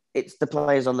 It's the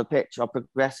players on the pitch are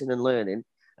progressing and learning,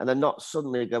 and they're not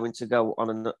suddenly going to go on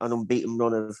an unbeaten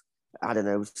run of,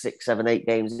 6, 7, 8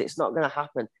 games. It's not going to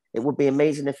happen. It would be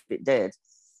amazing if it did,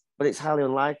 but it's highly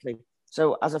unlikely.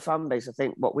 So as a fan base, I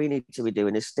think what we need to be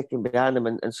doing is sticking behind them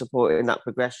and supporting that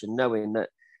progression, knowing that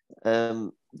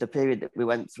the period that we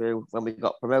went through when we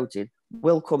got promoted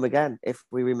will come again if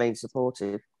we remain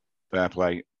supportive. Fair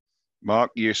play.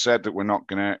 Mark, you said that we're not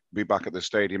going to be back at the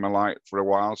Stadium of Light for a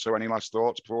while. So any last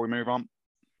thoughts before we move on?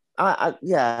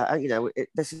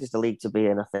 This is the league to be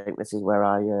in. I think this is where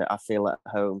I feel at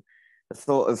home. The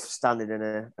thought of standing in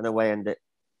an away end at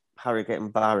Harrogate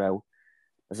and Barrow,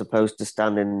 as opposed to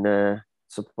standing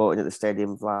supporting at the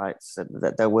Stadium of Lights,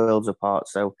 they're worlds apart.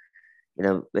 So,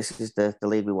 this is the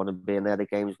league we want to be in. They're the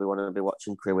games we want to be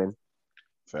watching Crewe in.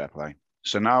 Fair play.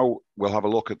 So now we'll have a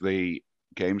look at the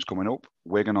games coming up.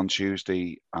 Wigan on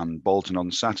Tuesday and Bolton on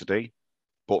Saturday.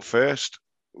 But first,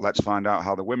 let's find out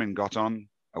how the women got on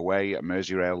away at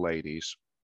Merseyrail Ladies.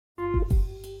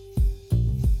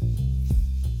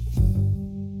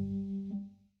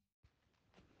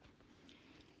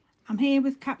 I'm here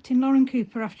with Captain Lauren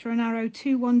Cooper after a narrow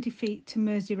 2-1 defeat to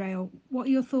Merseyrail. What are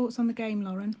your thoughts on the game,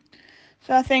 Lauren?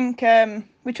 So I think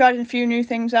we tried a few new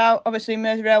things out. Obviously,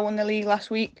 Merseyrail won the league last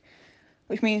week,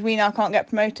 which means we now can't get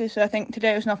promoted. So I think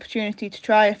today was an opportunity to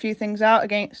try a few things out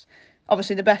against,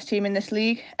 obviously, the best team in this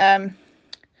league. Tried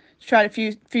a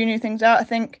few new things out. I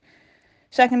think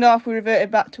second half we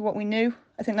reverted back to what we knew.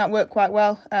 I think that worked quite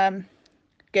well.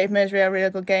 Gave Merseyrail a really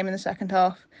good game in the second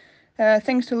half.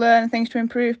 Things to learn, things to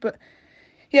improve, but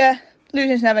yeah,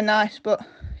 losing's never nice, but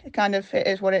it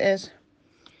is what it is.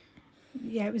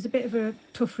 Yeah, it was a bit of a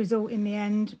tough result in the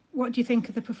end. What do you think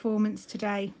of the performance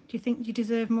today? Do you think you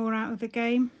deserve more out of the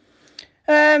game?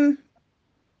 Yeah,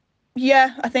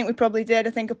 I think we probably did.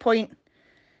 I think a point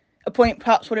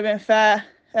perhaps would have been fair.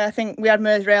 I think we had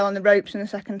Merseyrail on the ropes in the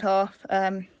second half.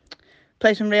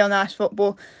 Played some real nice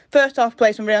football. First half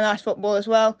played some real nice football as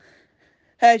well.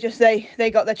 Just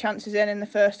they got their chances in the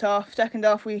first half. Second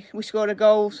half we scored our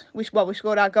goals. We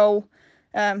scored our goal.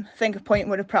 I think a point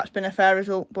would have perhaps been a fair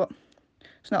result, but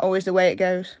it's not always the way it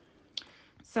goes.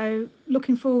 So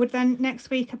looking forward then,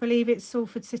 next week I believe it's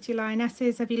Salford City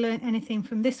Lionesses. Have you learnt anything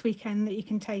from this weekend that you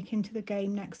can take into the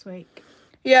game next week?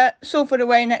 Yeah, Salford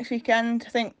away next weekend.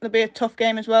 I think there'll be a tough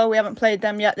game as well. We haven't played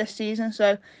them yet this season,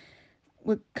 so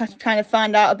we're kind of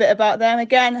find out a bit about them.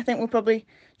 Again, I think we'll probably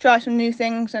try some new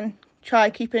things and try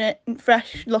keeping it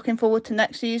fresh, looking forward to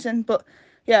next season. But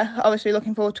yeah, obviously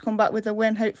looking forward to come back with a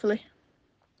win, hopefully.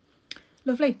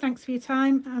 Lovely. Thanks for your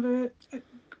time. Have a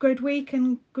good week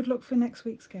and good luck for next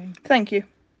week's game. Thank you.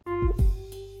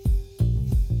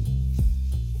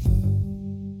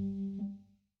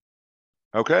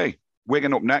 Okay,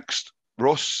 Wigan up next.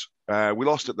 Russ, we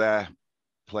lost at their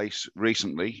place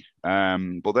recently,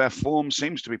 but their form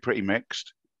seems to be pretty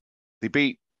mixed. They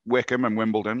beat Wycombe and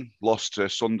Wimbledon, lost to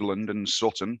Sunderland and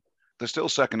Sutton. They're still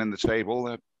second in the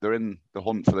table. They're in the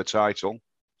hunt for the title.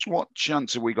 What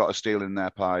chance have we got of stealing their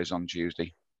pies on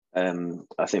Tuesday?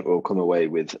 I think we'll come away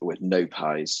with no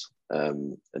pies.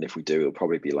 And if we do, it'll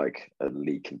probably be like a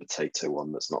leek and potato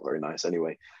one that's not very nice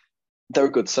anyway. They're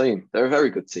a good team. They're a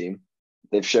very good team.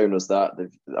 They've shown us that.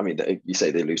 You say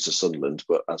they lose to Sunderland,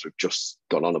 but as we've just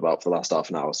gone on about for the last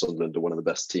half an hour, Sunderland are one of the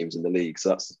best teams in the league. So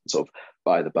that's sort of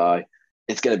by the by.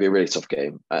 It's going to be a really tough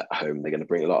game at home. They're going to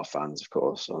bring a lot of fans, of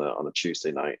course, on a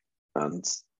Tuesday night. And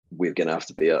we're going to have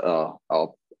to be at our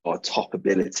top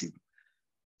ability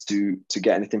to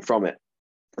get anything from it.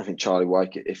 I think Charlie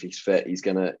Wyke, if he's fit, he's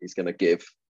gonna give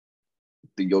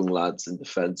the young lads in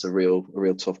defence a real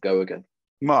tough go again.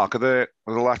 Mark, are the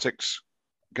Latics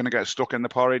going to get stuck in the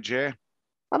porridge here?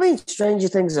 I mean, stranger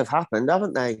things have happened,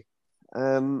 haven't they?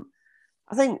 I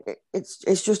think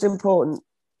it's just important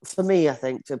for me, I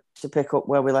think, to pick up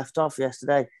where we left off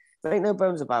yesterday. There ain't no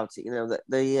bones about it, that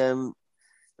the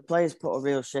players put a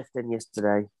real shift in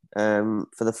yesterday for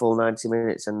the full 90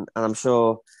 minutes, and I'm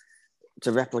sure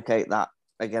to replicate that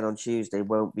again on Tuesday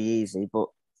won't be easy, but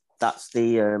that's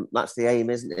the aim,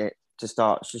 isn't it? To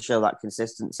show that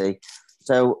consistency.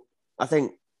 So I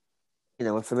think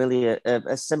a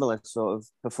similar sort of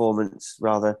performance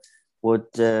rather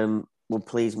would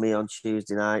please me on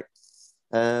Tuesday night.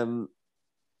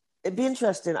 It'd be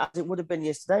interesting, as it would have been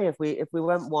yesterday, if we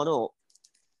went one up.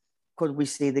 Could we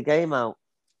see the game out?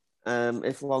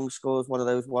 If Long scores one of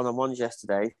those one-on-ones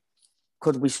yesterday,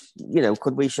 could we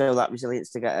show that resilience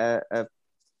to get a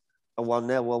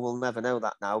 1-0? Well, we'll never know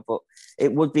that now, but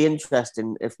it would be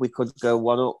interesting if we could go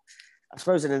one up. I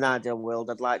suppose in an ideal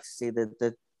world, I'd like to see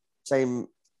the same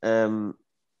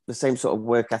sort of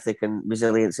work ethic and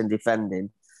resilience in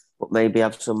defending, but maybe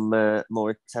have some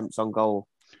more attempts on goal.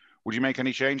 Would you make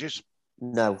any changes?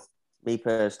 No, me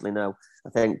personally, no. I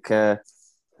think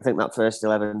that first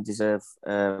 11 deserve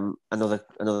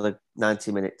another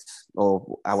 90 minutes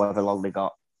or however long they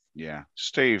got. Yeah,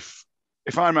 Steve,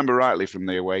 if I remember rightly from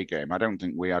the away game, I don't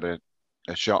think we had a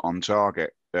shot on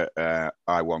target that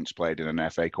I once played in an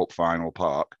FA Cup final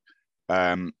park.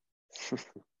 Are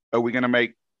we going to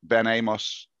make Ben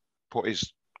Amos put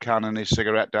his can and his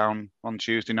cigarette down on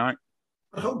Tuesday night?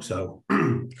 I hope so,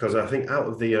 because I think out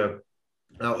of the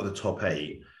top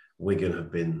 8, Wigan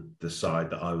have been the side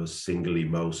that I was singly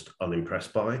most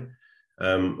unimpressed by.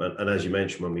 And as you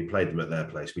mentioned, when we played them at their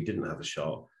place, we didn't have a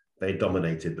shot. They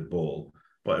dominated the ball.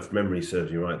 But if memory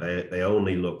serves me right, they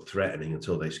only looked threatening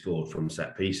until they scored from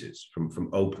set pieces. From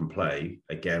open play,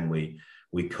 again,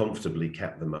 we comfortably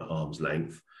kept them at arm's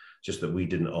length, just that we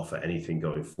didn't offer anything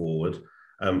going forward.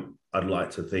 I'd like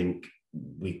to think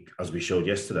as we showed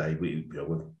yesterday,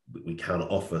 we can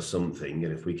offer something,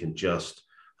 and if we can just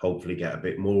hopefully get a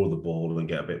bit more of the ball and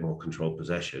get a bit more controlled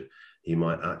possession, he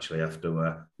might actually have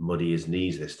to muddy his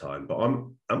knees this time. But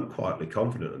I'm quietly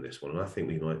confident on this one, and I think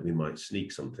we might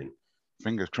sneak something.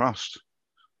 Fingers crossed.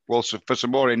 Well, so for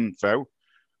some more info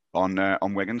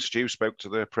on Wigan, Stu spoke to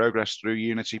the Progress Through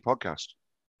Unity podcast.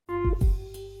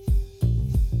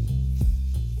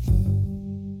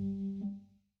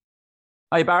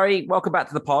 Hi, Barry. Welcome back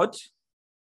to the pod.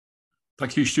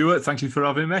 Thank you, Stuart. Thank you for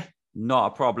having me. Not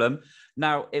a problem.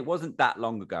 Now, it wasn't that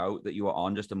long ago that you were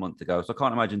on, just a month ago, so I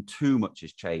can't imagine too much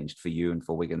has changed for you and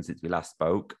for Wigan since we last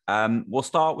spoke. We'll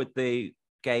start with the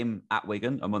game at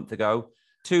Wigan a month ago.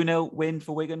 2-0 win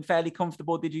for Wigan. Fairly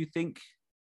comfortable, did you think?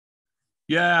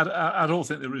 Yeah, I don't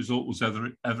think the result was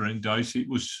ever in doubt. It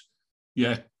was,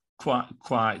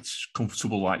 quite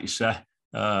comfortable, like you say.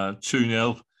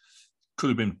 2-0. Could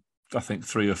have been, I think,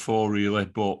 3 or 4 really,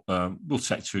 but we'll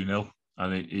take 2-0,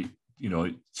 and it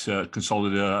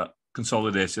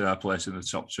consolidated our place in the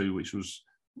top 2, which was,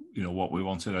 what we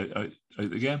wanted out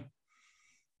the game.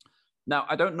 Now,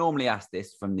 I don't normally ask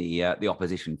this from the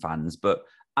opposition fans, but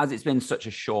as it's been such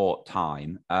a short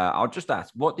time, I'll just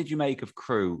ask: what did you make of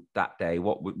Crewe that day?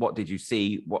 What did you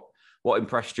see? What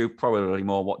impressed you? Probably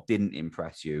more. What didn't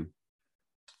impress you?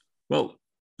 Well,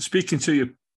 speaking to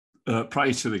you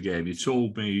prior to the game, you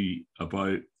told me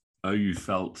about how you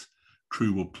felt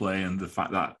Crewe would play and the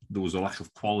fact that there was a lack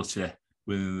of quality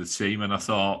within the team, and I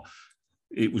thought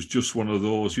it was just one of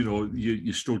those.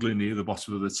 You're struggling near the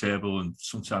bottom of the table, and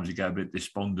sometimes you get a bit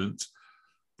despondent.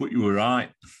 But you were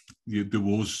right.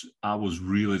 I was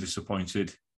really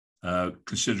disappointed,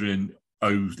 considering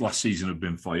how last season had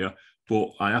been for you.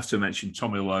 But I have to mention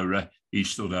Tommy Lowry. He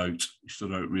stood out. He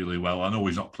stood out really well. I know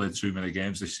he's not played too many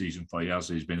games this season for you, as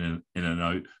he's been in and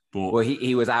out. But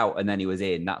he was out and then he was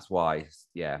in. That's why.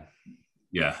 Yeah.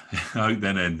 Yeah, out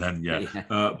then in, then yeah.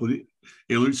 But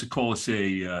he looks a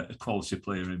quality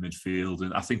player in midfield,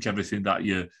 and I think everything that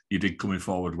you did coming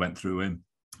forward went through him.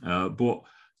 But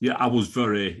yeah, I was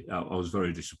very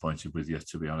disappointed with you,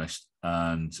 to be honest,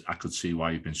 and I could see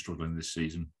why you've been struggling this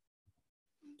season.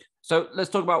 So let's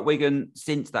talk about Wigan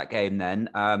since that game then.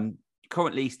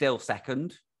 Currently still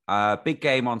second. Big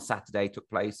game on Saturday took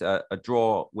place, a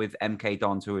draw with MK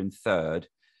Dons, who are in third.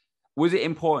 Was it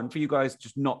important for you guys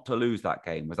just not to lose that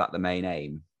game? Was that the main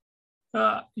aim?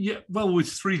 Well, with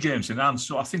 3 games in hand,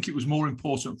 so I think it was more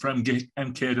important for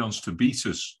MK Dons to beat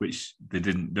us, which they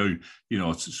didn't do.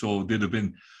 So they'd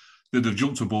have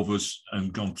jumped above us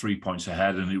and gone 3 points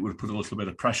ahead, and it would have put a little bit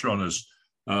of pressure on us.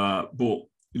 But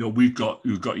we've got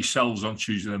yourselves on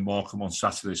Tuesday and Morecambe on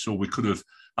Saturday, so we could have.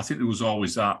 I think there was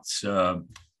always that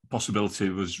possibility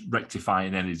of us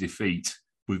rectifying any defeat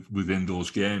within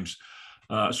those games.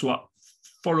 So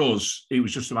for us, it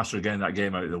was just a matter of getting that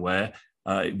game out of the way.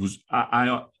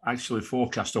 I actually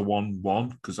forecast a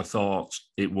 1-1 because I thought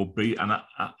it would be, and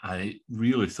I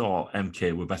really thought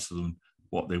MK were better than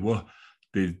what they were.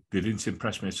 They didn't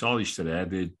impress me at all yesterday.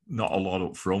 They're not a lot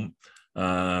up front.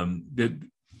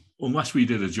 Unless we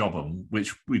did a job on them,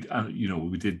 which we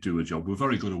did do a job. We're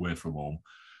very good away from home.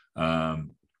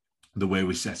 The way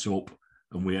we set up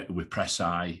and we press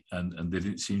high, and they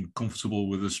didn't seem comfortable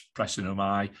with us pressing them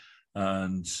high.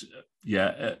 And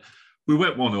we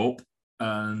went 1 up,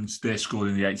 and they scored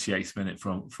in the 88th minute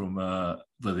from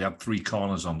they had 3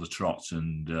 corners on the trot,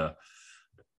 and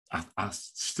I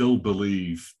still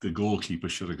believe the goalkeeper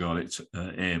should have got it.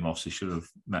 Amos, he should have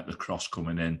met the cross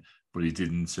coming in, but he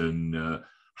didn't. And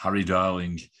Harry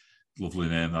Darling, lovely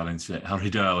name that, isn't it? Harry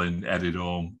Darling headed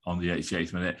home on the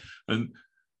 88th minute, and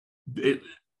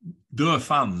their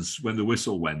fans, when the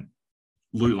whistle went,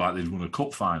 looked like they'd won a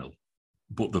cup final.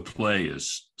 But the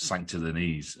players sank to their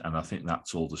knees, and I think that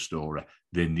told the story.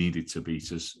 They needed to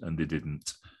beat us, and they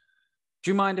didn't. Do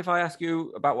you mind if I ask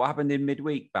you about what happened in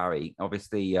midweek, Barry?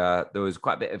 Obviously, there was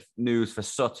quite a bit of news for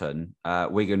Sutton,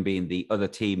 Wigan being the other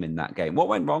team in that game. What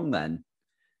went wrong then?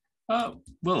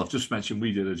 Well, I've just mentioned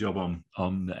we did a job on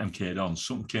MK Dons.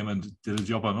 Sutton came and did a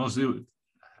job on us.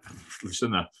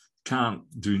 Listen, I can't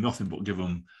do nothing but give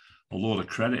them a load of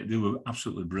credit. They were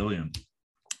absolutely brilliant.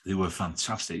 They were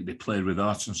fantastic. They played with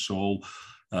heart and soul.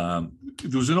 There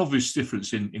was an obvious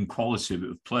difference in quality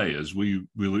of players. We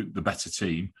looked the better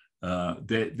team.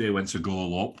 They went a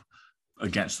goal up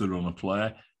against the run of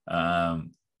play.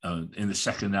 In the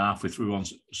second half, we threw on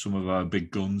some of our big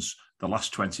guns. The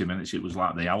last 20 minutes, it was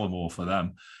like the Alamo for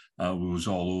them. We was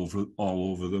all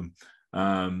over them.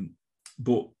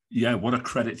 But yeah, what a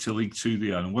credit to League Two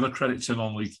they are, and what a credit to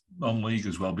non-league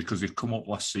as well, because they've come up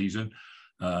last season.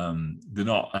 They're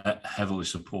not a heavily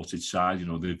supported side,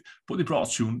 but they brought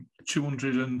a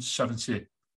 270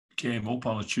 game up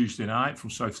on a Tuesday night from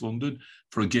South London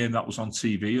for a game that was on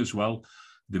TV as well.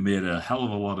 They made a hell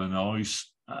of a lot of noise.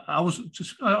 I was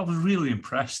really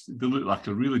impressed. They looked like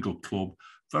a really good club,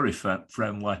 very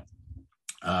friendly,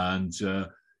 and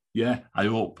I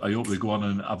hope they go on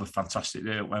and have a fantastic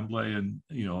day at Wembley and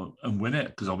win it,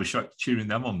 because I'll be cheering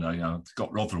them on there. They've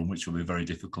got Rotherham, which will be very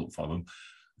difficult for them.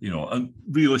 And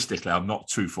realistically, I'm not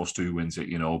too fussed who wins it,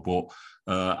 but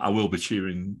I will be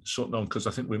cheering Sutton on because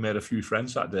I think we made a few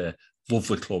friends that day.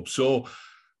 Lovely club. So,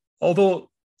 although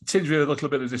it tinged me a little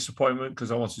bit of disappointment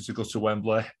because I wanted to go to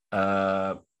Wembley,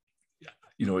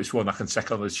 it's one I can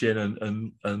take on the chin,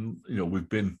 and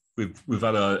we've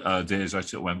had our days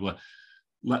out at Wembley.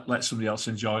 Let somebody else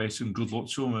enjoy it, and good luck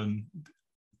to them. And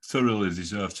thoroughly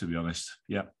deserved, to be honest.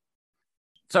 Yeah.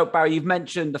 So, Barry, you've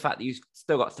mentioned the fact that you've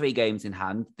still got 3 games in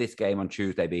hand, this game on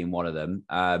Tuesday being one of them.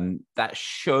 That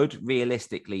should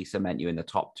realistically cement you in the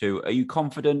top 2. Are you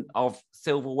confident of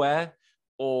silverware,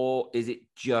 or is it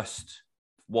just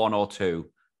 1 or 2?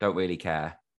 Don't really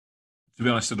care. To be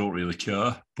honest, I don't really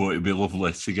care, but it'd be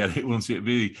lovely to get it, wouldn't it?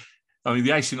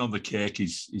 The icing on the cake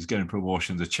is getting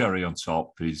promotion. The cherry on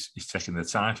top is taking the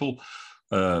title.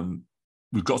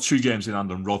 We've got 2 games in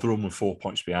hand on Rotherham with 4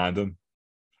 points behind them.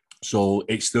 So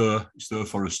it's there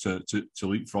for us to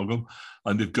leapfrog them.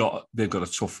 And they've got a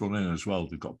tough run in as well.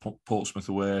 They've got Portsmouth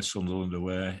away, Sunderland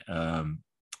away,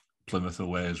 Plymouth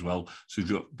away as well. So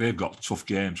they've got tough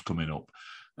games coming up.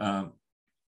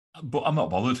 But I'm not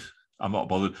bothered.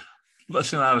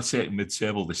 Listen, I'd have taken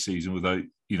mid-table this season without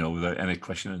any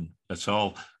questioning at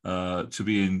all. To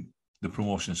be in the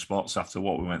promotion spots after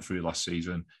what we went through last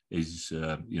season is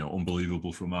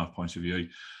unbelievable from our point of view.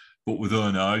 But we're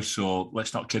there now, so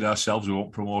let's not kid ourselves. We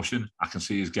want promotion. I can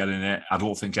see us getting it. I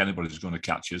don't think anybody's going to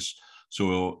catch us.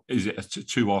 So is it a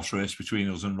 2-horse race between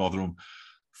us and Rotherham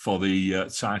for the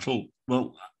title?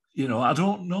 Well, I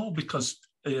don't know, because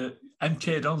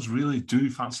MK Dons really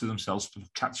do fancy themselves for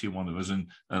catching one of us, and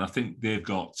I think they've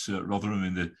got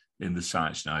Rotherham in the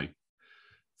sights now.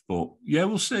 But yeah,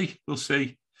 we'll see.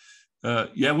 We're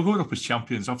going up as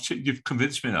champions. You've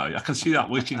convinced me now. I can see that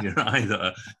look in your eye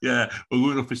there. Yeah, we're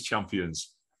going up as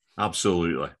champions.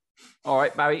 Absolutely. All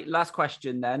right, Barry, last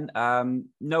question then.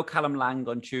 No Callum Lang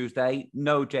on Tuesday.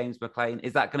 No James McLean.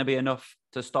 Is that going to be enough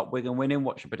to stop Wigan winning?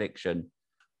 What's your prediction?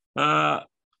 We're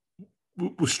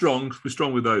strong. We're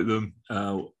strong without them.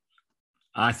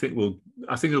 I think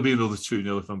it'll be another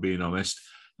 2-0 if I'm being honest.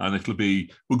 And we're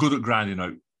good at grinding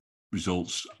out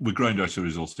results. We ground out a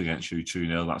result against you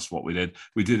 2-0. That's what we did.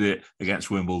 We did it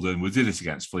against Wimbledon. We did it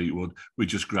against Fleetwood. We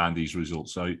just grind these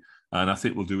results out. And I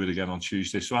think we'll do it again on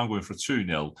Tuesday. So I'm going for a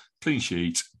 2-0, clean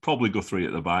sheet, probably go 3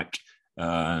 at the back.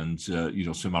 And,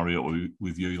 to marry up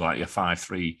with you like a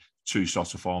 5-3-2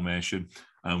 sort of formation.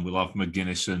 And we'll have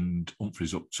McGuinness and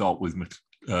Humphreys up top with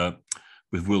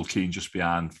Will Keane just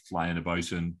behind, flying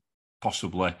about, and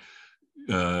possibly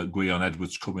Guion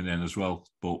Edwards coming in as well,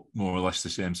 but more or less the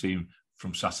same team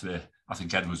from Saturday. I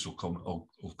think Edwards will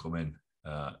come in.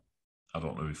 I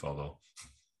don't know before though.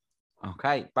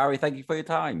 Okay, Barry, thank you for your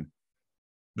time.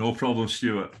 No problem,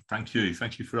 Stuart. Thank you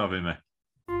for having me.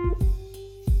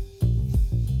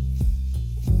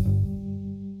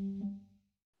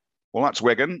 Well, that's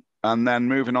Wigan, and then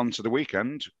moving on to the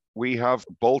weekend, we have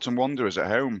Bolton Wanderers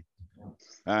at home.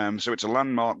 So it's a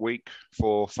landmark week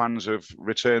for fans of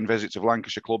return visits of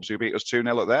Lancashire clubs who beat us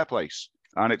 2-0 at their place.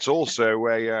 And it's also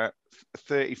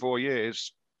 34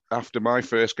 years after my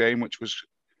first game, which was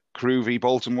Crewe v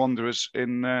Bolton Wanderers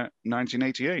in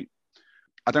 1988.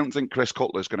 I don't think Chris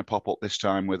Cutler's going to pop up this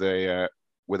time with a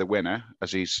winner,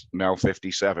 as he's now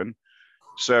 57.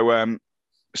 So,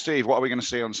 Steve, what are we going to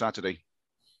see on Saturday?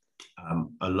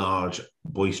 A large,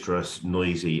 boisterous,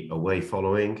 noisy away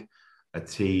following, a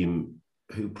team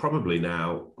who probably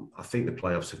now, I think the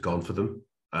playoffs have gone for them.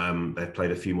 They've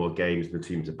played a few more games than the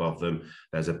teams above them.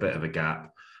 There's a bit of a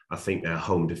gap. I think their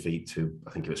home defeat to,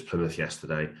 I think it was Plymouth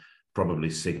yesterday, probably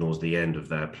signals the end of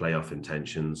their playoff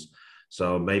intentions.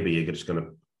 So maybe you're just going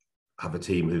to have a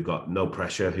team who've got no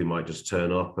pressure, who might just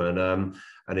turn up and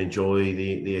enjoy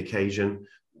the occasion.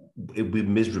 We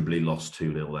miserably lost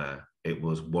 2-0 there. It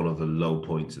was one of the low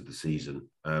points of the season.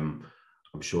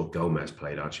 I'm sure Gomez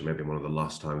played actually maybe one of the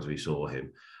last times we saw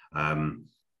him.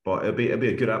 But it'll be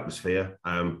a good atmosphere.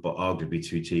 But arguably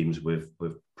 2 teams with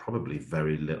probably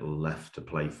very little left to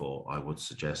play for, I would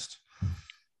suggest.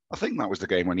 I think that was the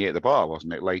game when you hit the bar,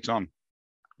 wasn't it, late on?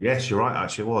 Yes, you're right.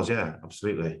 Actually, it was. Yeah,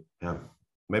 absolutely. Yeah,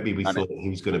 maybe we thought he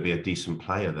was going to be a decent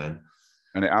player then,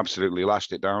 and it absolutely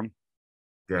lashed it down.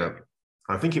 Yeah,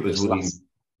 I think it was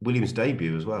Williams'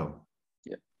 debut as well.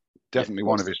 Yeah, definitely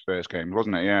one of his first games,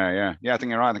 wasn't it? Yeah. I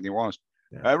think you're right. I think it was.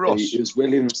 Yeah. Ross. It was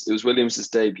Williams'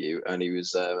 debut, and he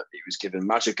was given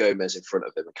Magic Gomez in front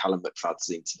of him and Callum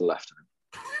McFadzean to the left of him.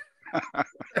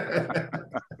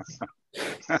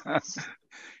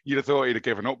 You'd have thought he'd have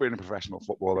given up being a professional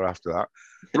footballer after that.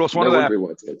 Russ, one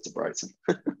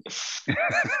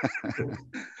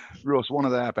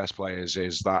of their best players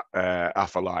is that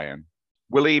Alpha Lion.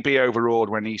 Will he be overawed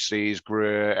when he sees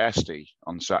Crewe Esti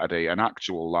on Saturday, an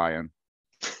actual lion?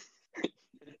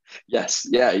 Yes,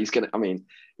 yeah, he's gonna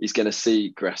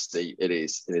see Gresty in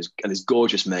his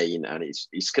gorgeous mane, and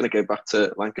he's gonna go back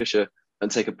to Lancashire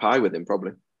and take a pie with him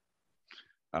probably.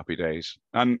 Happy days.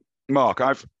 And Mark,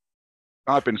 I've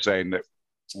been saying that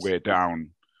we're down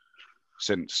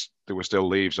since there were still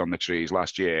leaves on the trees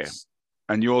last year.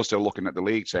 and you're still looking at the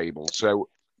league table. So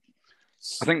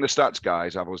I think the stats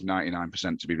guys have us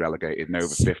 99% to be relegated and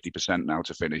over 50% now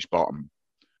to finish bottom.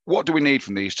 What do we need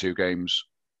from these two games,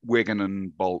 Wigan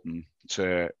and Bolton,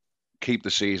 to keep the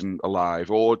season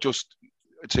alive, or just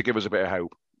to give us a bit of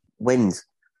hope? Wins.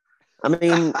 I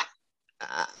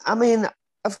mean,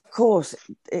 of course,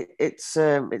 it's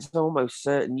almost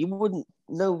certain. You wouldn't.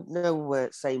 No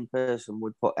sane person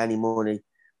would put any money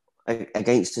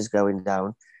against us going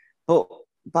down, but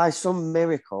by some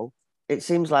miracle, it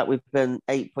seems like we've been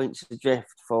 8 points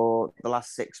adrift for the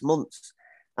last 6 months.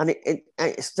 And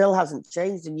it still hasn't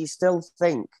changed. And you still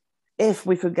think, if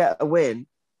we could get a win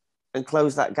and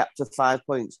close that gap to 5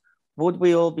 points, would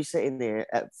we all be sitting there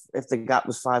if the gap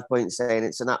was 5 points saying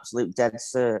it's an absolute dead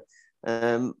cert?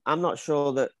 I'm not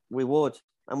sure that we would.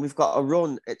 And we've got a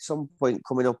run at some point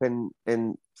coming up in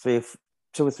 2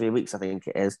 or 3 weeks, I think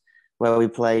it is, where we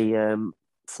play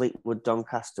Fleetwood,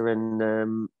 Doncaster,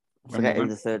 and forgetting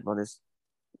the third one is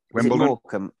Wimbledon.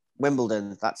 Morecambe?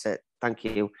 Wimbledon, that's it. Thank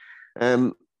you.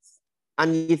 And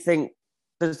you think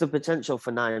there's the potential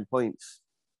for 9 points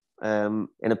in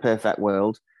a perfect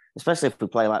world, especially if we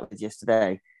play like we did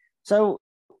yesterday. So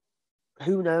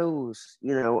who knows?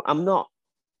 I'm not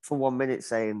for 1 minute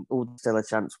saying, oh, there's still a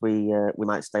chance we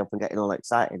might stay up and getting all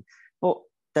exciting. But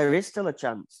there is still a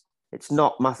chance. It's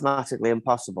not mathematically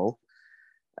impossible.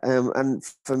 And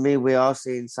for me, we are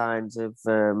seeing signs of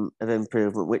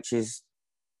improvement, which is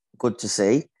good to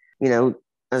see.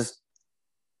 As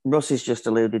Russ has just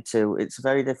alluded to, it's a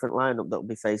very different lineup that will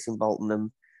be facing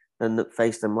Bolton than that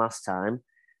faced them last time.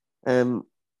 You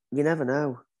never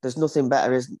know. There's nothing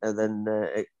better, isn't there, than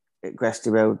at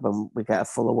Gresty Road when we get a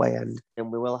full away end,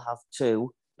 and we will have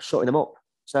two shutting them up.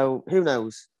 So who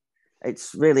knows?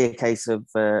 It's really a case of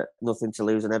nothing to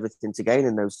lose and everything to gain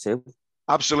in those two.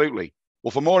 Absolutely.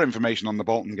 Well, for more information on the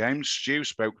Bolton game, Stu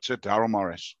spoke to Daryl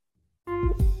Morris.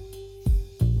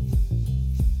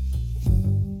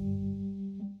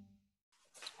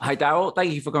 Hi, Daryl.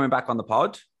 Thank you for coming back on the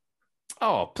pod.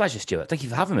 Oh, pleasure, Stuart. Thank you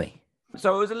for having me.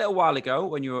 So it was a little while ago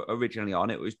when you were originally on.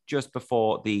 It was just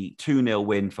before the 2-0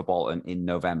 win for Bolton in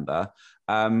November.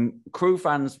 Crewe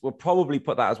fans will probably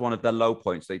put that as one of their low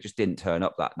points. They just didn't turn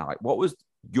up that night. What was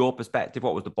your perspective?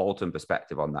 What was the Bolton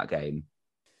perspective on that game?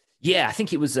 Yeah, I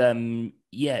think it was.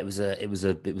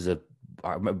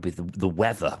 I remember the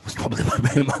weather was probably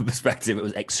my perspective. It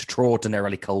was an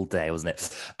extraordinarily cold day, wasn't it?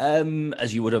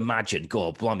 As you would imagine.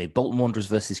 God, blimey, Bolton Wanderers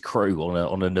versus Crewe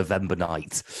on a November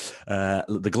night.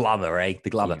 The glamour, eh?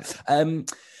 The glamour.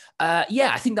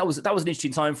 Yeah. I think that was an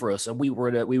interesting time for us, and we were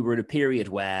in a period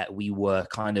where we were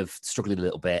kind of struggling a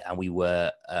little bit, and we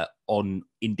were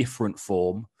in different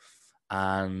form.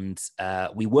 And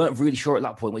we weren't really sure at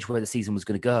that point which way the season was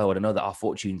going to go. And I know that our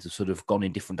fortunes have sort of gone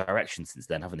in different directions since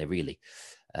then, haven't they, really,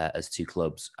 as two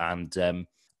clubs? And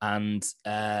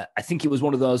I think it was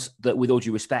one of those that, with all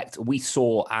due respect, we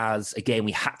saw as a game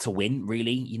we had to win,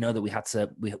 really. That we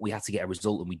had to get a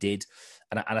result, and we did.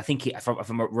 And I think, if I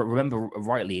remember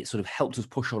rightly, it sort of helped us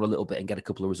push on a little bit and get a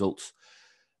couple of results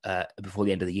before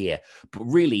the end of the year. But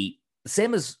really, the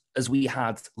same as we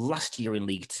had last year in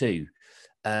League Two.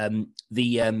 The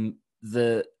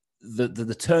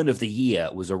turn of the year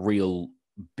was a real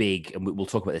big, and we'll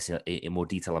talk about this in more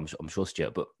detail, I'm sure,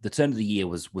 Stuart, but the turn of the year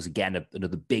was again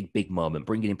another big moment,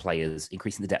 bringing in players,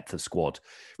 increasing the depth of squad.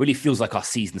 Really feels like our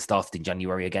season started in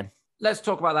January again. Let's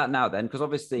talk about that now then, because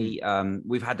obviously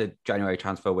we've had a January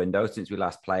transfer window since we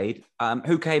last played.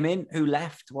 Who came in? Who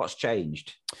left? What's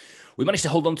changed? We managed to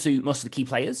hold on to most of the key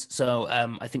players. So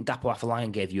I think Dapo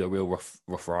Afolayan gave you a real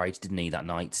rough ride, didn't he, that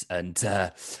night? And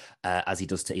as he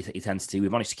does, he tends to. We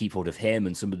managed to keep hold of him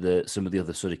and some of the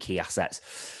other sort of key assets.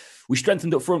 We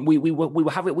strengthened up front.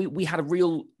 We had a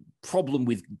real problem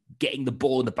with getting the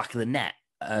ball in the back of the net.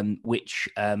 Which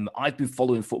I've been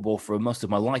following football for most of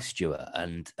my life, Stuart,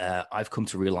 and I've come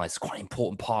to realise quite an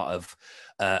important part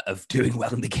of doing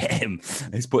well in the game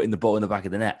is putting the ball in the back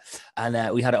of the net.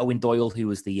 And we had Owen Doyle, who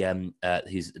was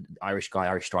who's an Irish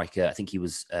striker. I think he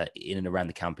was in and around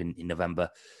the camp in November,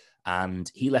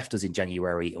 and he left us in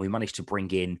January. And we managed to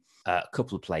bring in a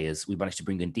couple of players. We managed to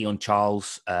bring in Dion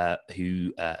Charles,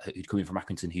 who'd come in from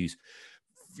Accrington, who's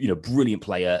brilliant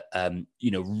player,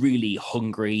 really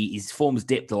hungry. His form's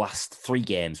dipped the last 3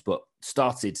 games, but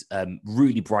started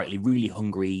really brightly, really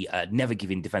hungry, never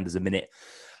giving defenders a minute.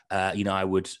 I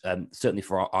would certainly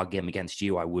for our game against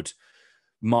you, I would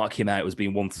mark him out as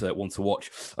being one to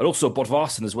watch. And also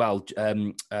Bodvarsson as well,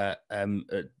 Daddy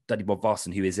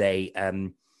Bodvarsson, who is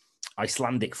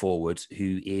Icelandic forward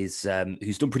who's done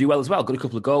pretty well as well. Got a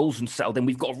couple of goals and settled in.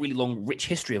 We've got a really long, rich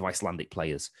history of Icelandic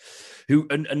players who,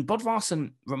 and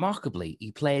Bodvarsson, remarkably,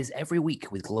 he plays every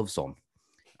week with gloves on.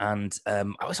 And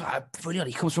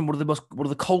he comes from one of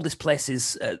the coldest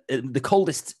places, the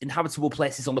coldest inhabitable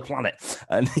places on the planet,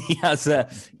 and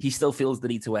he still feels the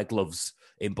need to wear gloves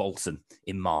in Bolton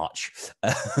in March,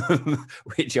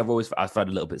 which I found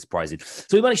a little bit surprising.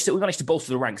 So we managed to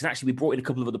bolster the ranks, and actually we brought in a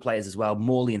couple of other players as well,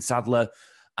 Morley and Sadler,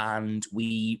 and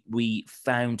we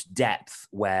found depth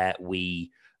where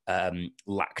we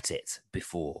lacked it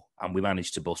before, and we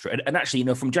managed to bolster it. And actually,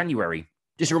 from January.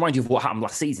 Just to remind you of what happened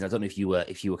last season, I don't know if you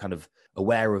were kind of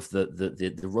aware of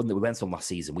the run that we went on last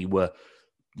season. We were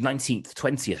 19th,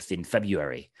 20th in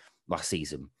February last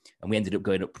season, and we ended up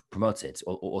going up promoted,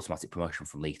 or automatic promotion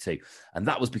from League Two. And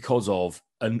that was because of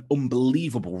an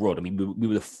unbelievable run. I mean, we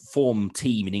were the form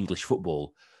team in English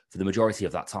football for the majority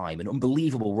of that time. An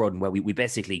unbelievable run where we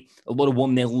basically, a lot of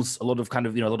 1-0s, a lot of kind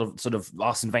of, a lot of sort of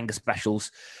Arsene Wenger specials,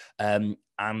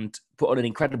 and put on an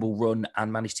incredible run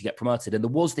and managed to get promoted. And there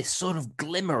was this sort of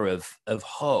glimmer of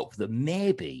hope that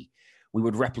maybe we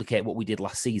would replicate what we did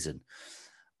last season.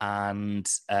 And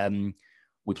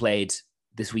we played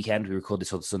this weekend. We recorded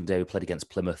this on Sunday. We played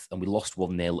against Plymouth and we lost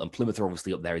 1-0. And Plymouth are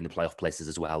obviously up there in the playoff places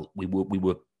as well. We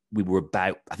were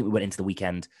about, I think we went into the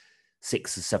weekend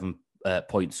 6 or 7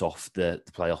 points off the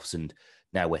playoffs, and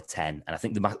now we're 10. And I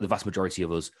think the vast majority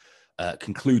of us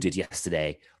concluded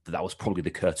yesterday that was probably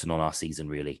the curtain on our season,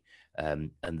 really,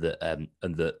 and that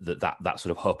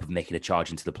sort of hope of making a charge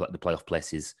into the playoff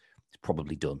places is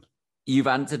probably done. You've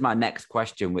answered my next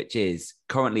question, which is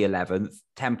currently 11th,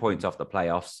 10 points off the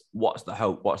playoffs. What's the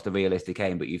hope? What's the realistic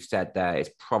aim? But you've said there it's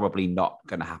probably not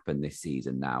going to happen this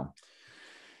season now.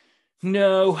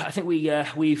 No, I think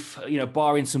we've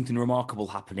barring something remarkable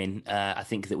happening, I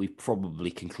think that we've probably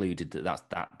concluded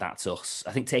that's us.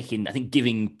 I think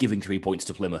giving 3 points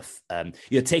to Plymouth,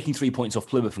 taking 3 points off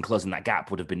Plymouth and closing that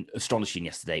gap would have been astonishing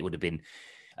yesterday. It would have been,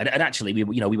 and actually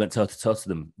we went toe to toe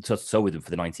with them for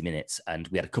the 90 minutes, and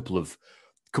we had a couple of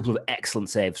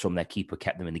excellent saves from their keeper,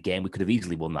 kept them in the game. We could have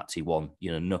easily won that 2-1.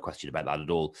 No question about that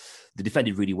at all. They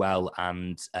defended really well,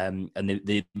 and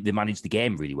they managed the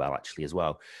game really well actually as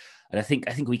well. And I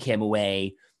think we came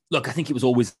away. Look, I think it was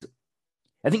always.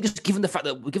 I think just given the fact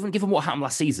that given what happened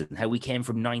last season, how we came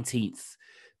from 19th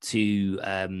to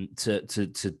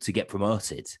get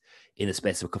promoted in the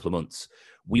space of a couple of months,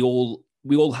 we all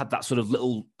had that sort of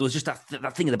little. There was just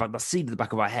that thing in the back, that seed in the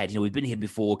back of our head. We've been here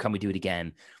before. Can we do it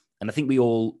again? And I think we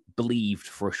all believed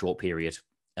for a short period,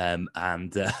 and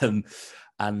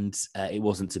it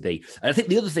wasn't to be. And I think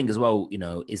the other thing as well,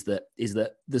 is that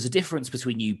there's a difference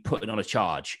between you putting on a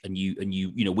charge and you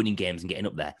winning games and getting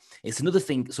up there. It's another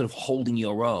thing, sort of holding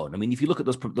your own. I mean, if you look at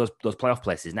those playoff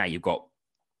places now, you've got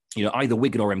either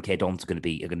Wigan or MK Dons are going to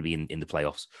be in the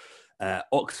playoffs.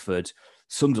 Oxford,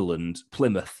 Sunderland,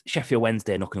 Plymouth, Sheffield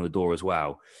Wednesday knocking on the door as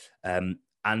well.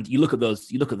 And you look at those,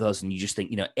 and you just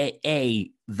think,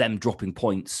 them dropping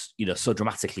points, so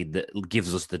dramatically that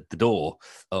gives us the door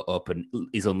open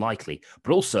is unlikely.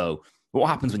 But also, what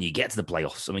happens when you get to the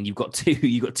playoffs? I mean, you've got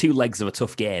two legs of a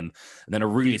tough game, and then a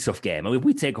really tough game. I mean, if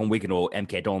we take on Wigan or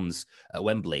MK Dons at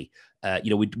Wembley,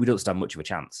 we don't stand much of a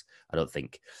chance, I don't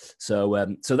think.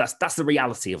 So that's the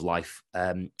reality of life.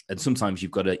 And sometimes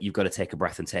you've got to take a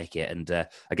breath and take it. And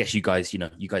I guess you guys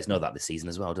know that this season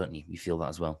as well, don't you? You feel that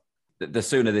as well. The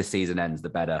sooner this season ends, the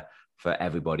better for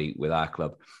everybody with our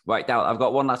club. Right, Dal, I've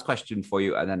got one last question for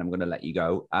you, and then I'm going to let you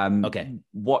go. Okay.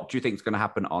 What do you think is going to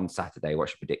happen on Saturday?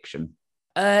 What's your prediction?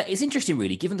 It's interesting,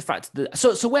 really, given the fact that.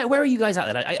 So where are you guys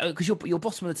at then? Because you're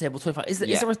bottom of the table, 25. Is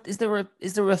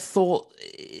there a thought?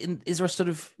 Is there a sort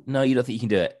of no? You don't think you can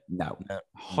do it? No,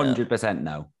 100%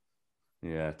 no.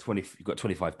 Yeah, 20. You've got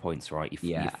 25 points, right?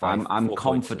 I'm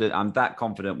confident. I'm that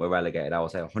confident we're relegated. I will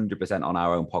say 100% on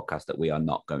our own podcast that we are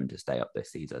not going to stay up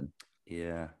this season.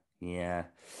 Yeah.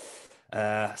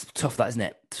 It's tough, that, isn't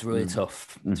it? It's really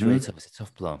tough. It's really tough. It's a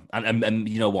tough blow. And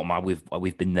you know what, man?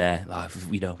 We've been there.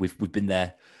 We've been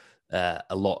there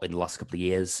a lot in the last couple of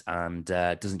years, and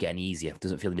it doesn't get any easier. It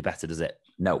doesn't feel any better, does it?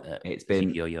 No, it's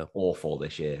been awful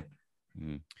this year.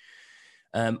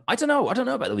 I don't know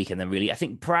about the weekend then, really. I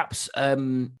think perhaps I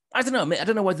don't know. I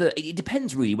don't know whether it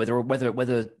depends really whether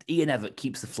Ian Evatt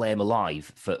keeps the flame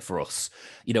alive for us.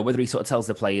 Whether he sort of tells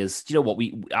the players,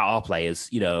 our players,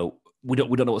 we don't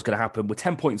know what's going to happen. We're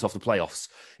 10 points off the playoffs.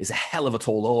 It's a hell of a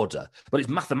tall order, but it's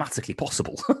mathematically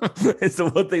possible. It's the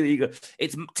one thing that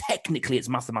it's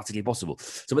mathematically possible.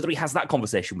 So whether he has that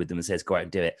conversation with them and says, go out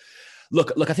and do it.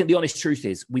 Look, I think the honest truth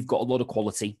is we've got a lot of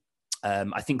quality.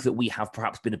 I think that we have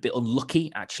perhaps been a bit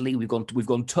unlucky. Actually, we've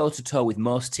gone toe to toe with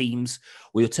most teams.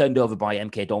 We were turned over by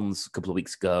MK Dons a couple of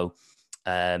weeks ago,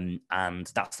 and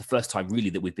that's the first time really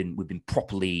that we've been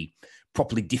properly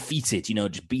defeated.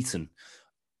 Just beaten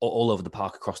all over the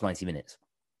park across 90 minutes.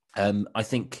 I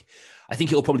think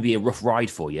it'll probably be a rough ride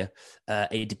for you.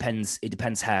 It depends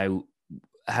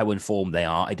how informed they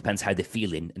are. It depends how they're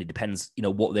feeling, and it depends,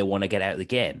 what they want to get out of the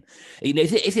game.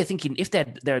 If they're thinking, if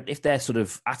their sort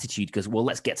of attitude goes, well,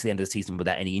 let's get to the end of the season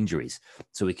without any injuries,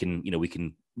 so we can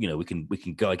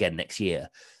go again next year.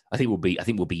 I think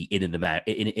we'll be in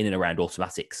and around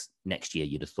automatics next year.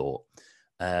 You'd have thought,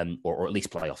 or at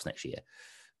least playoffs next year.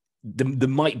 There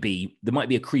might be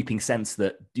a creeping sense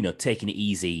that taking it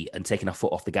easy and taking our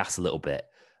foot off the gas a little bit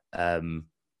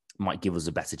might give us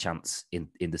a better chance in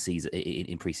the season,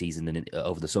 in pre-season and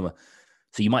over the summer.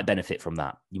 So you might benefit from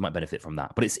that.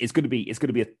 But it's going to be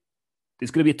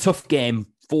a tough game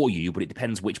for you. But it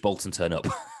depends which Bolton turn up.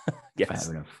 Yes.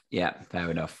 Fair enough. Yeah, fair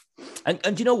enough.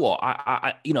 And you know what?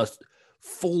 I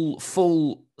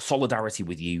full solidarity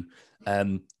with you.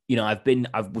 We've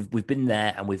been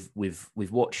there, and we've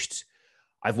watched.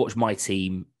 I've watched my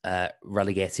team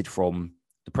relegated from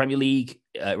the Premier League,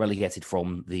 relegated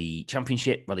from the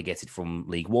Championship, relegated from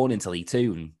League One into League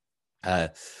Two,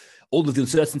 and all of the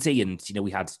uncertainty. And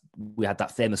we had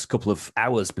that famous couple of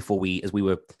hours before we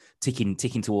were ticking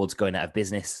towards going out of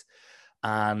business.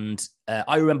 And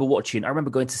I remember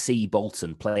going to see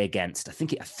Bolton play against, I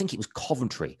think it was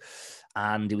Coventry,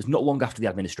 and it was not long after the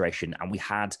administration, and we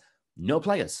had no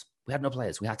players. We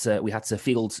had to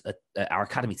field our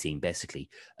academy team basically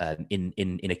in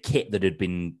a kit that had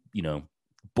been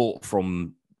bought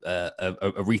from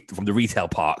from the retail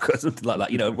park or something like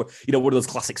that. One of those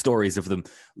classic stories of them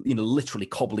literally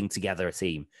cobbling together a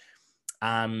team.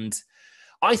 And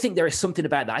I think there is something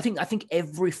about that. I think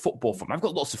every football fan. I've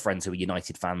got lots of friends who are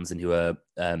United fans and who are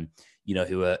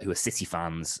who are City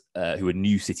fans, who are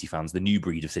new City fans, the new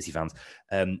breed of City fans,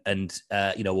 or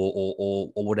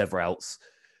whatever else,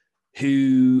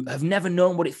 who have never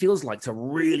known what it feels like to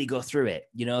really go through it.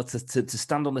 To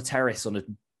stand on the terrace on a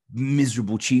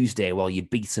miserable Tuesday while you're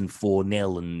beaten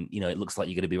 4-0 and it looks like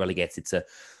you're going to be relegated to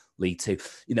League Two.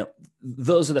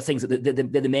 Those are the things that they're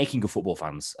the making of football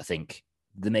fans. I think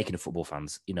the making of football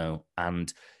fans,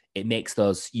 and it makes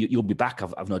those. You'll be back.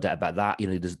 I've no doubt about that.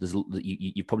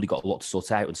 You've probably got a lot to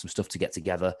sort out and some stuff to get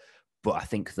together. But I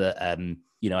think that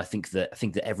I think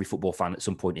that every football fan at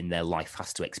some point in their life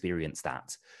has to experience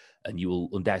that, and you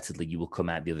will come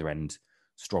out the other end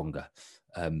stronger.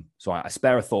 So I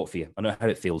spare a thought for you. I know how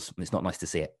it feels, and it's not nice to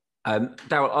see it.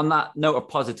 Daryl, on that note of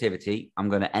positivity, I'm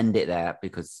going to end it there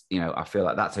because I feel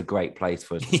like that's a great place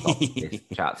for us to stop this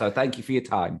chat. So thank you for your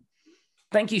time.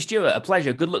 Thank you, Stuart. A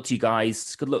pleasure. Good luck to you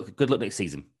guys. Good luck next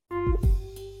season.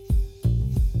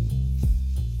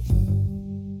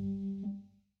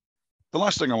 The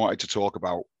last thing I wanted to talk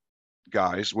about,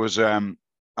 guys, was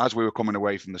as we were coming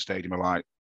away from the Stadium of Light,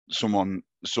 someone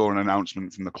saw an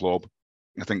announcement from the club.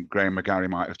 I think Graham McGarry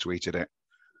might have tweeted it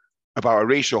about a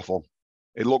reshuffle.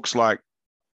 It looks like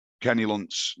Kenny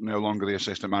Lunt's no longer the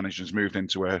assistant manager, has moved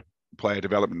into a player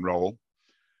development role.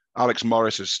 Alex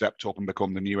Morris has stepped up and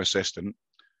become the new assistant.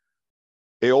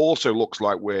 It also looks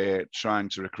like we're trying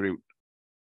to recruit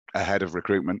a head of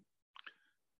recruitment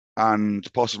and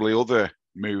possibly other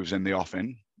moves in the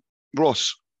offing.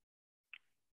 Russ,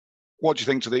 what do you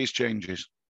think to these changes?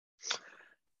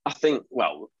 I think,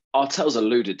 well, Artel's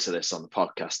alluded to this on the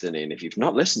podcast, didn't he? And if you've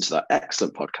not listened to that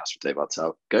excellent podcast with Dave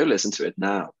Artel, go listen to it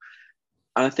now.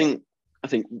 And I think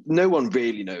no one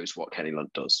really knows what Kenny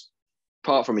Lunt does.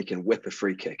 Apart from he can whip a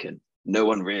free kick in, no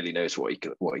one really knows what he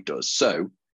does. So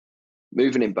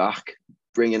moving him back,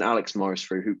 bringing Alex Morris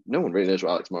through, who no one really knows what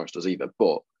Alex Morris does either,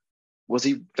 but was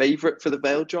he favourite for the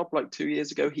Vale job like 2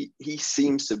 years ago? He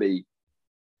seems to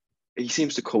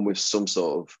come with some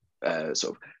sort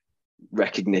of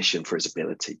recognition for his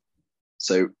ability.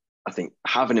 So I think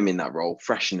having him in that role,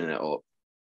 freshening it up,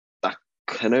 that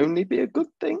can only be a good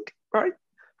thing, right?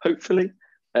 Hopefully.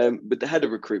 But the head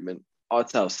of recruitment,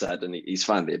 Artel said, and he's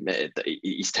finally admitted that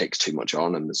he takes too much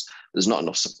on, and there's not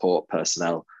enough support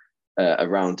personnel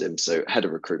around him. So head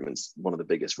of recruitment's one of the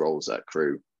biggest roles at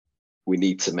Crewe. We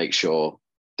need to make sure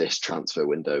this transfer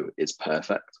window is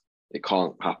perfect. It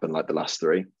can't happen like the last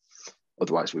three.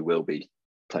 Otherwise, we will be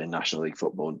playing National League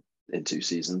football in 2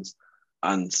 seasons.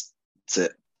 And to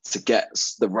get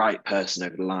the right person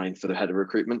over the line for the head of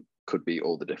recruitment could be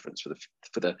all the difference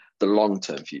for the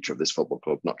long-term future of this football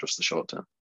club, not just the short term.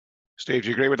 Steve, do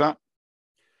you agree with that?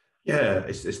 Yeah,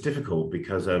 it's difficult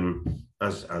because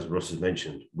as Russ has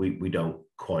mentioned, we don't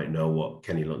quite know what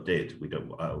Kenny Lunt did. We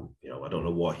don't, I don't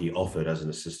know what he offered as an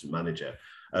assistant manager.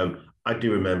 I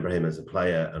do remember him as a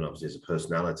player and obviously as a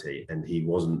personality, and he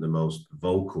wasn't the most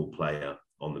vocal player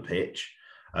on the pitch.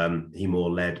 He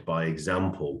more led by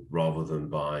example rather than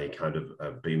by kind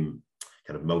of being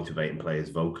kind of motivating players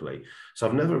vocally. So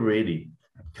I've never really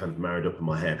kind of married up in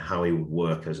my head how he would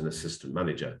work as an assistant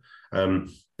manager.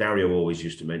 Dario always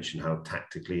used to mention how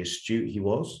tactically astute he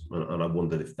was, and I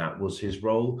wondered if that was his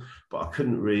role, but I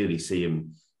couldn't really see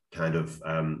him kind of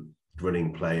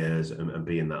running players and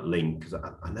being that link, because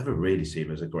I never really see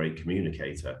him as a great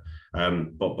communicator. But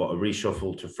a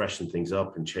reshuffle to freshen things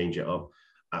up and change it up,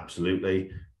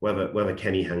 absolutely. Whether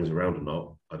Kenny hangs around or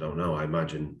not, I don't know. I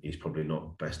imagine he's probably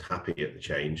not best happy at the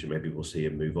change, and maybe we'll see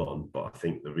him move on. But I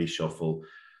think the reshuffle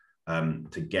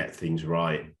to get things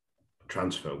right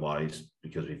transfer-wise,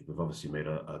 because we've obviously made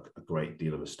a great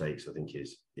deal of mistakes, I think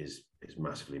is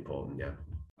massively important. Yeah.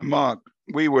 Mark,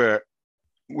 we were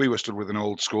stood with an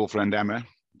old school friend, Emma,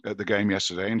 at the game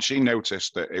yesterday, and she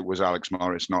noticed that it was Alex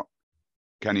Morris, not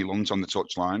Kenny Lunt, on the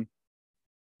touchline.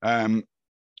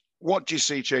 What do you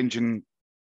see changing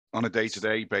on a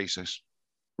day-to-day basis?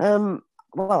 Well,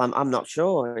 I'm not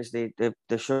sure is the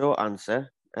short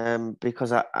answer,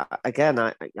 because I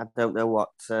don't know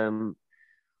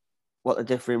what the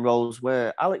different roles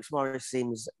were. Alex Morris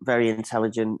seems very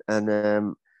intelligent and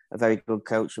a very good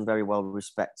coach and very well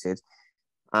respected.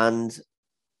 And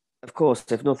of course,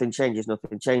 if nothing changes,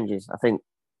 nothing changes. I think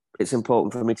it's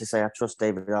important for me to say I trust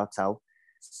David Artell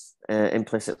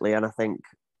implicitly, and I think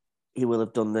he will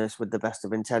have done this with the best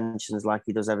of intentions, like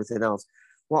he does everything else.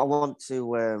 What I want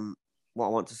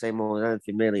to say more than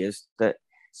anything really is that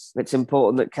it's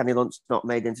important that Kenny Lunt's not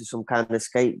made into some kind of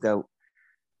scapegoat.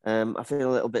 I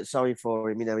feel a little bit sorry for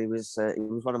him. You know, he was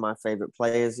one of my favourite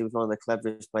players. He was one of the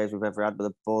cleverest players we've ever had with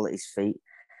a ball at his feet.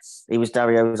 He was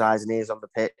Dario's eyes and ears on the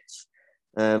pitch.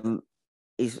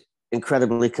 He's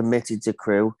incredibly committed to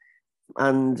Crewe,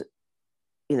 and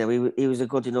you know he was a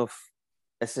good enough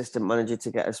assistant manager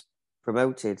to get us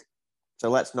promoted. So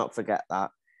let's not forget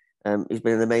that. He's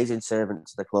been an amazing servant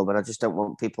to the club, and I just don't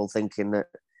want people thinking that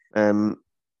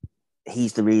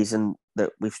he's the reason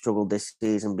that we've struggled this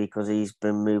season because he's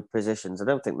been moved positions. I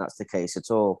don't think that's the case at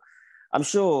all. I'm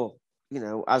sure, you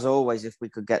know, as always, if we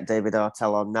could get David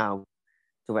Artell on now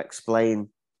to explain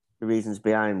the reasons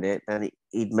behind it, then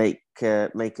he'd make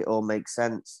it all make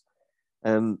sense.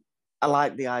 I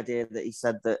like the idea that he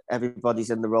said that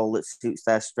everybody's in the role that suits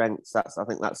their strengths. I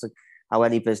think that's how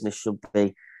any business should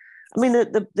be. I mean,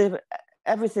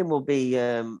 everything will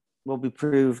be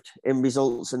proved in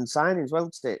results and signings,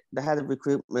 won't it? The head of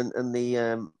recruitment and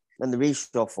the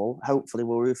reshuffle hopefully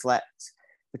will reflect,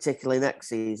 particularly next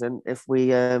season, if we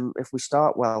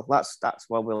start well. That's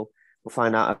where we'll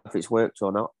find out if it's worked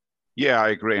or not. Yeah, I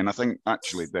agree, and I think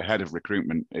actually the head of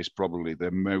recruitment is probably the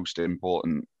most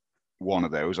important one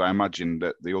of those. I imagine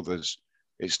that the others,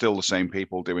 it's still the same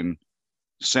people doing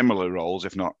similar roles,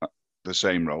 if not the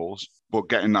same roles, but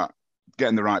getting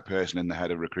the right person in the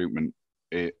head of recruitment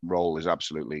role is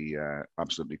absolutely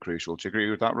crucial. Do you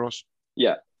agree with that, Ross?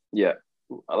 Yeah.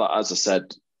 As I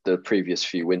said, the previous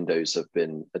few windows have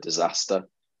been a disaster.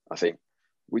 I think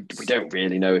we don't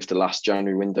really know if the last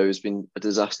January window has been a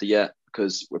disaster yet,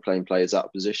 because we're playing players out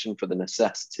of position for the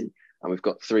necessity, and we've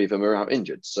got 3 of them are out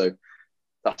injured. So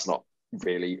that's not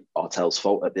really Artell's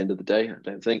fault at the end of the day, I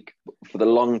don't think. For the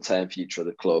long-term future of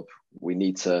the club,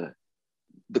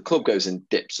 the club goes in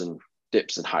dips and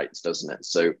heights, doesn't it?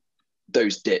 So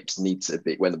those dips need to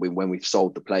be, when we've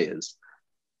sold the players,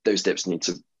 those dips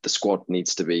the squad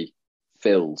needs to be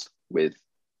filled with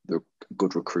the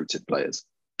good recruited players.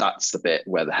 That's the bit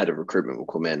where the head of recruitment will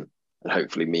come in and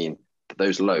hopefully mean that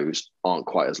those lows aren't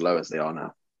quite as low as they are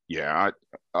now. Yeah,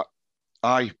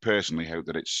 I personally hope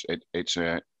that it's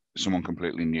someone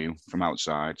completely new from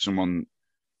outside, someone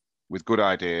with good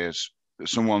ideas,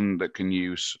 someone that can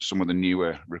use some of the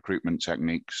newer recruitment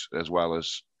techniques, as well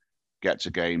as get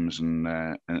to games and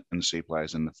see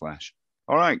players in the flesh.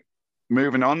 All right,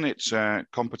 moving on. It's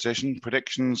competition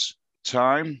predictions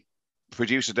time.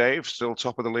 Producer Dave still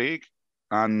top of the league,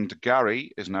 and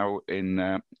Gary is now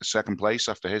in second place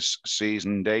after his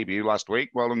season debut last week.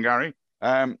 Well done, Gary.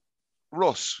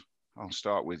 Russ, I'll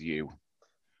start with you.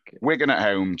 Okay. Wigan at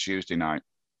home Tuesday night.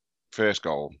 First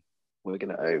goal.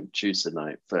 Wigan at home Tuesday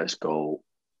night. First goal.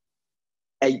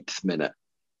 8th minute.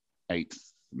 8th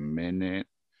minute.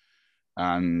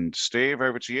 And Steve,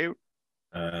 over to you.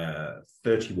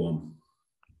 31.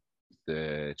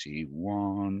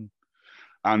 31.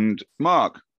 And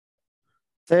Mark.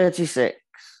 36.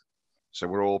 So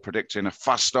we're all predicting a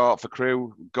fast start for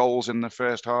Crewe, goals in the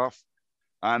first half.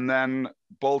 And then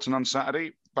Bolton on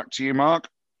Saturday. Back to you, Mark.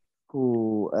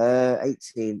 Ooh,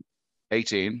 18.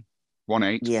 18.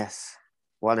 1-8. Yes,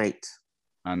 1-8.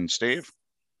 And Steve?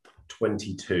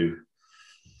 22.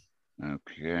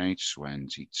 Okay,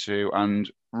 22.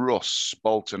 And Russ,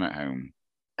 Bolton at home.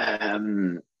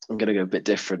 I'm going to go a bit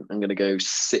different. I'm going to go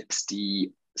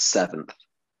 67th.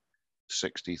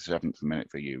 67th minute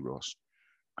for you, Russ.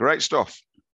 Great stuff.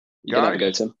 You going to have a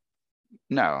go, Tim?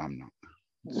 No, I'm not.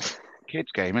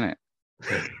 Kids game, innit?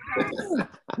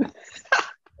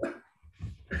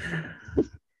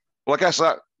 Well, I guess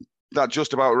that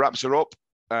just about wraps her up.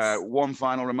 One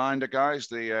final reminder, guys,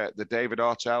 the David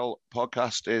Artell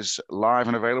podcast is live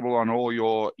and available on all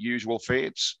your usual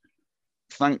feeds.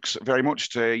 Thanks very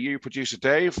much to you, producer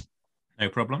Dave. No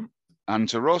problem. And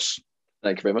to Russ.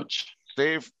 Thank you very much.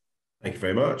 Steve. Thank you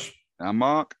very much. And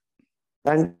Mark.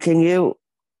 Thanking you.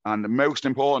 And most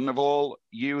important of all,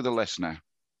 you, the listener.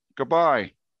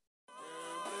 Goodbye.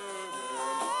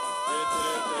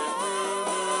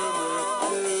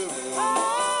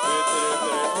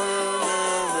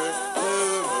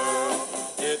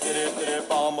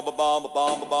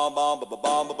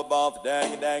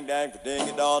 Dang dang dang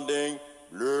ding dong ding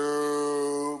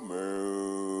blue moon.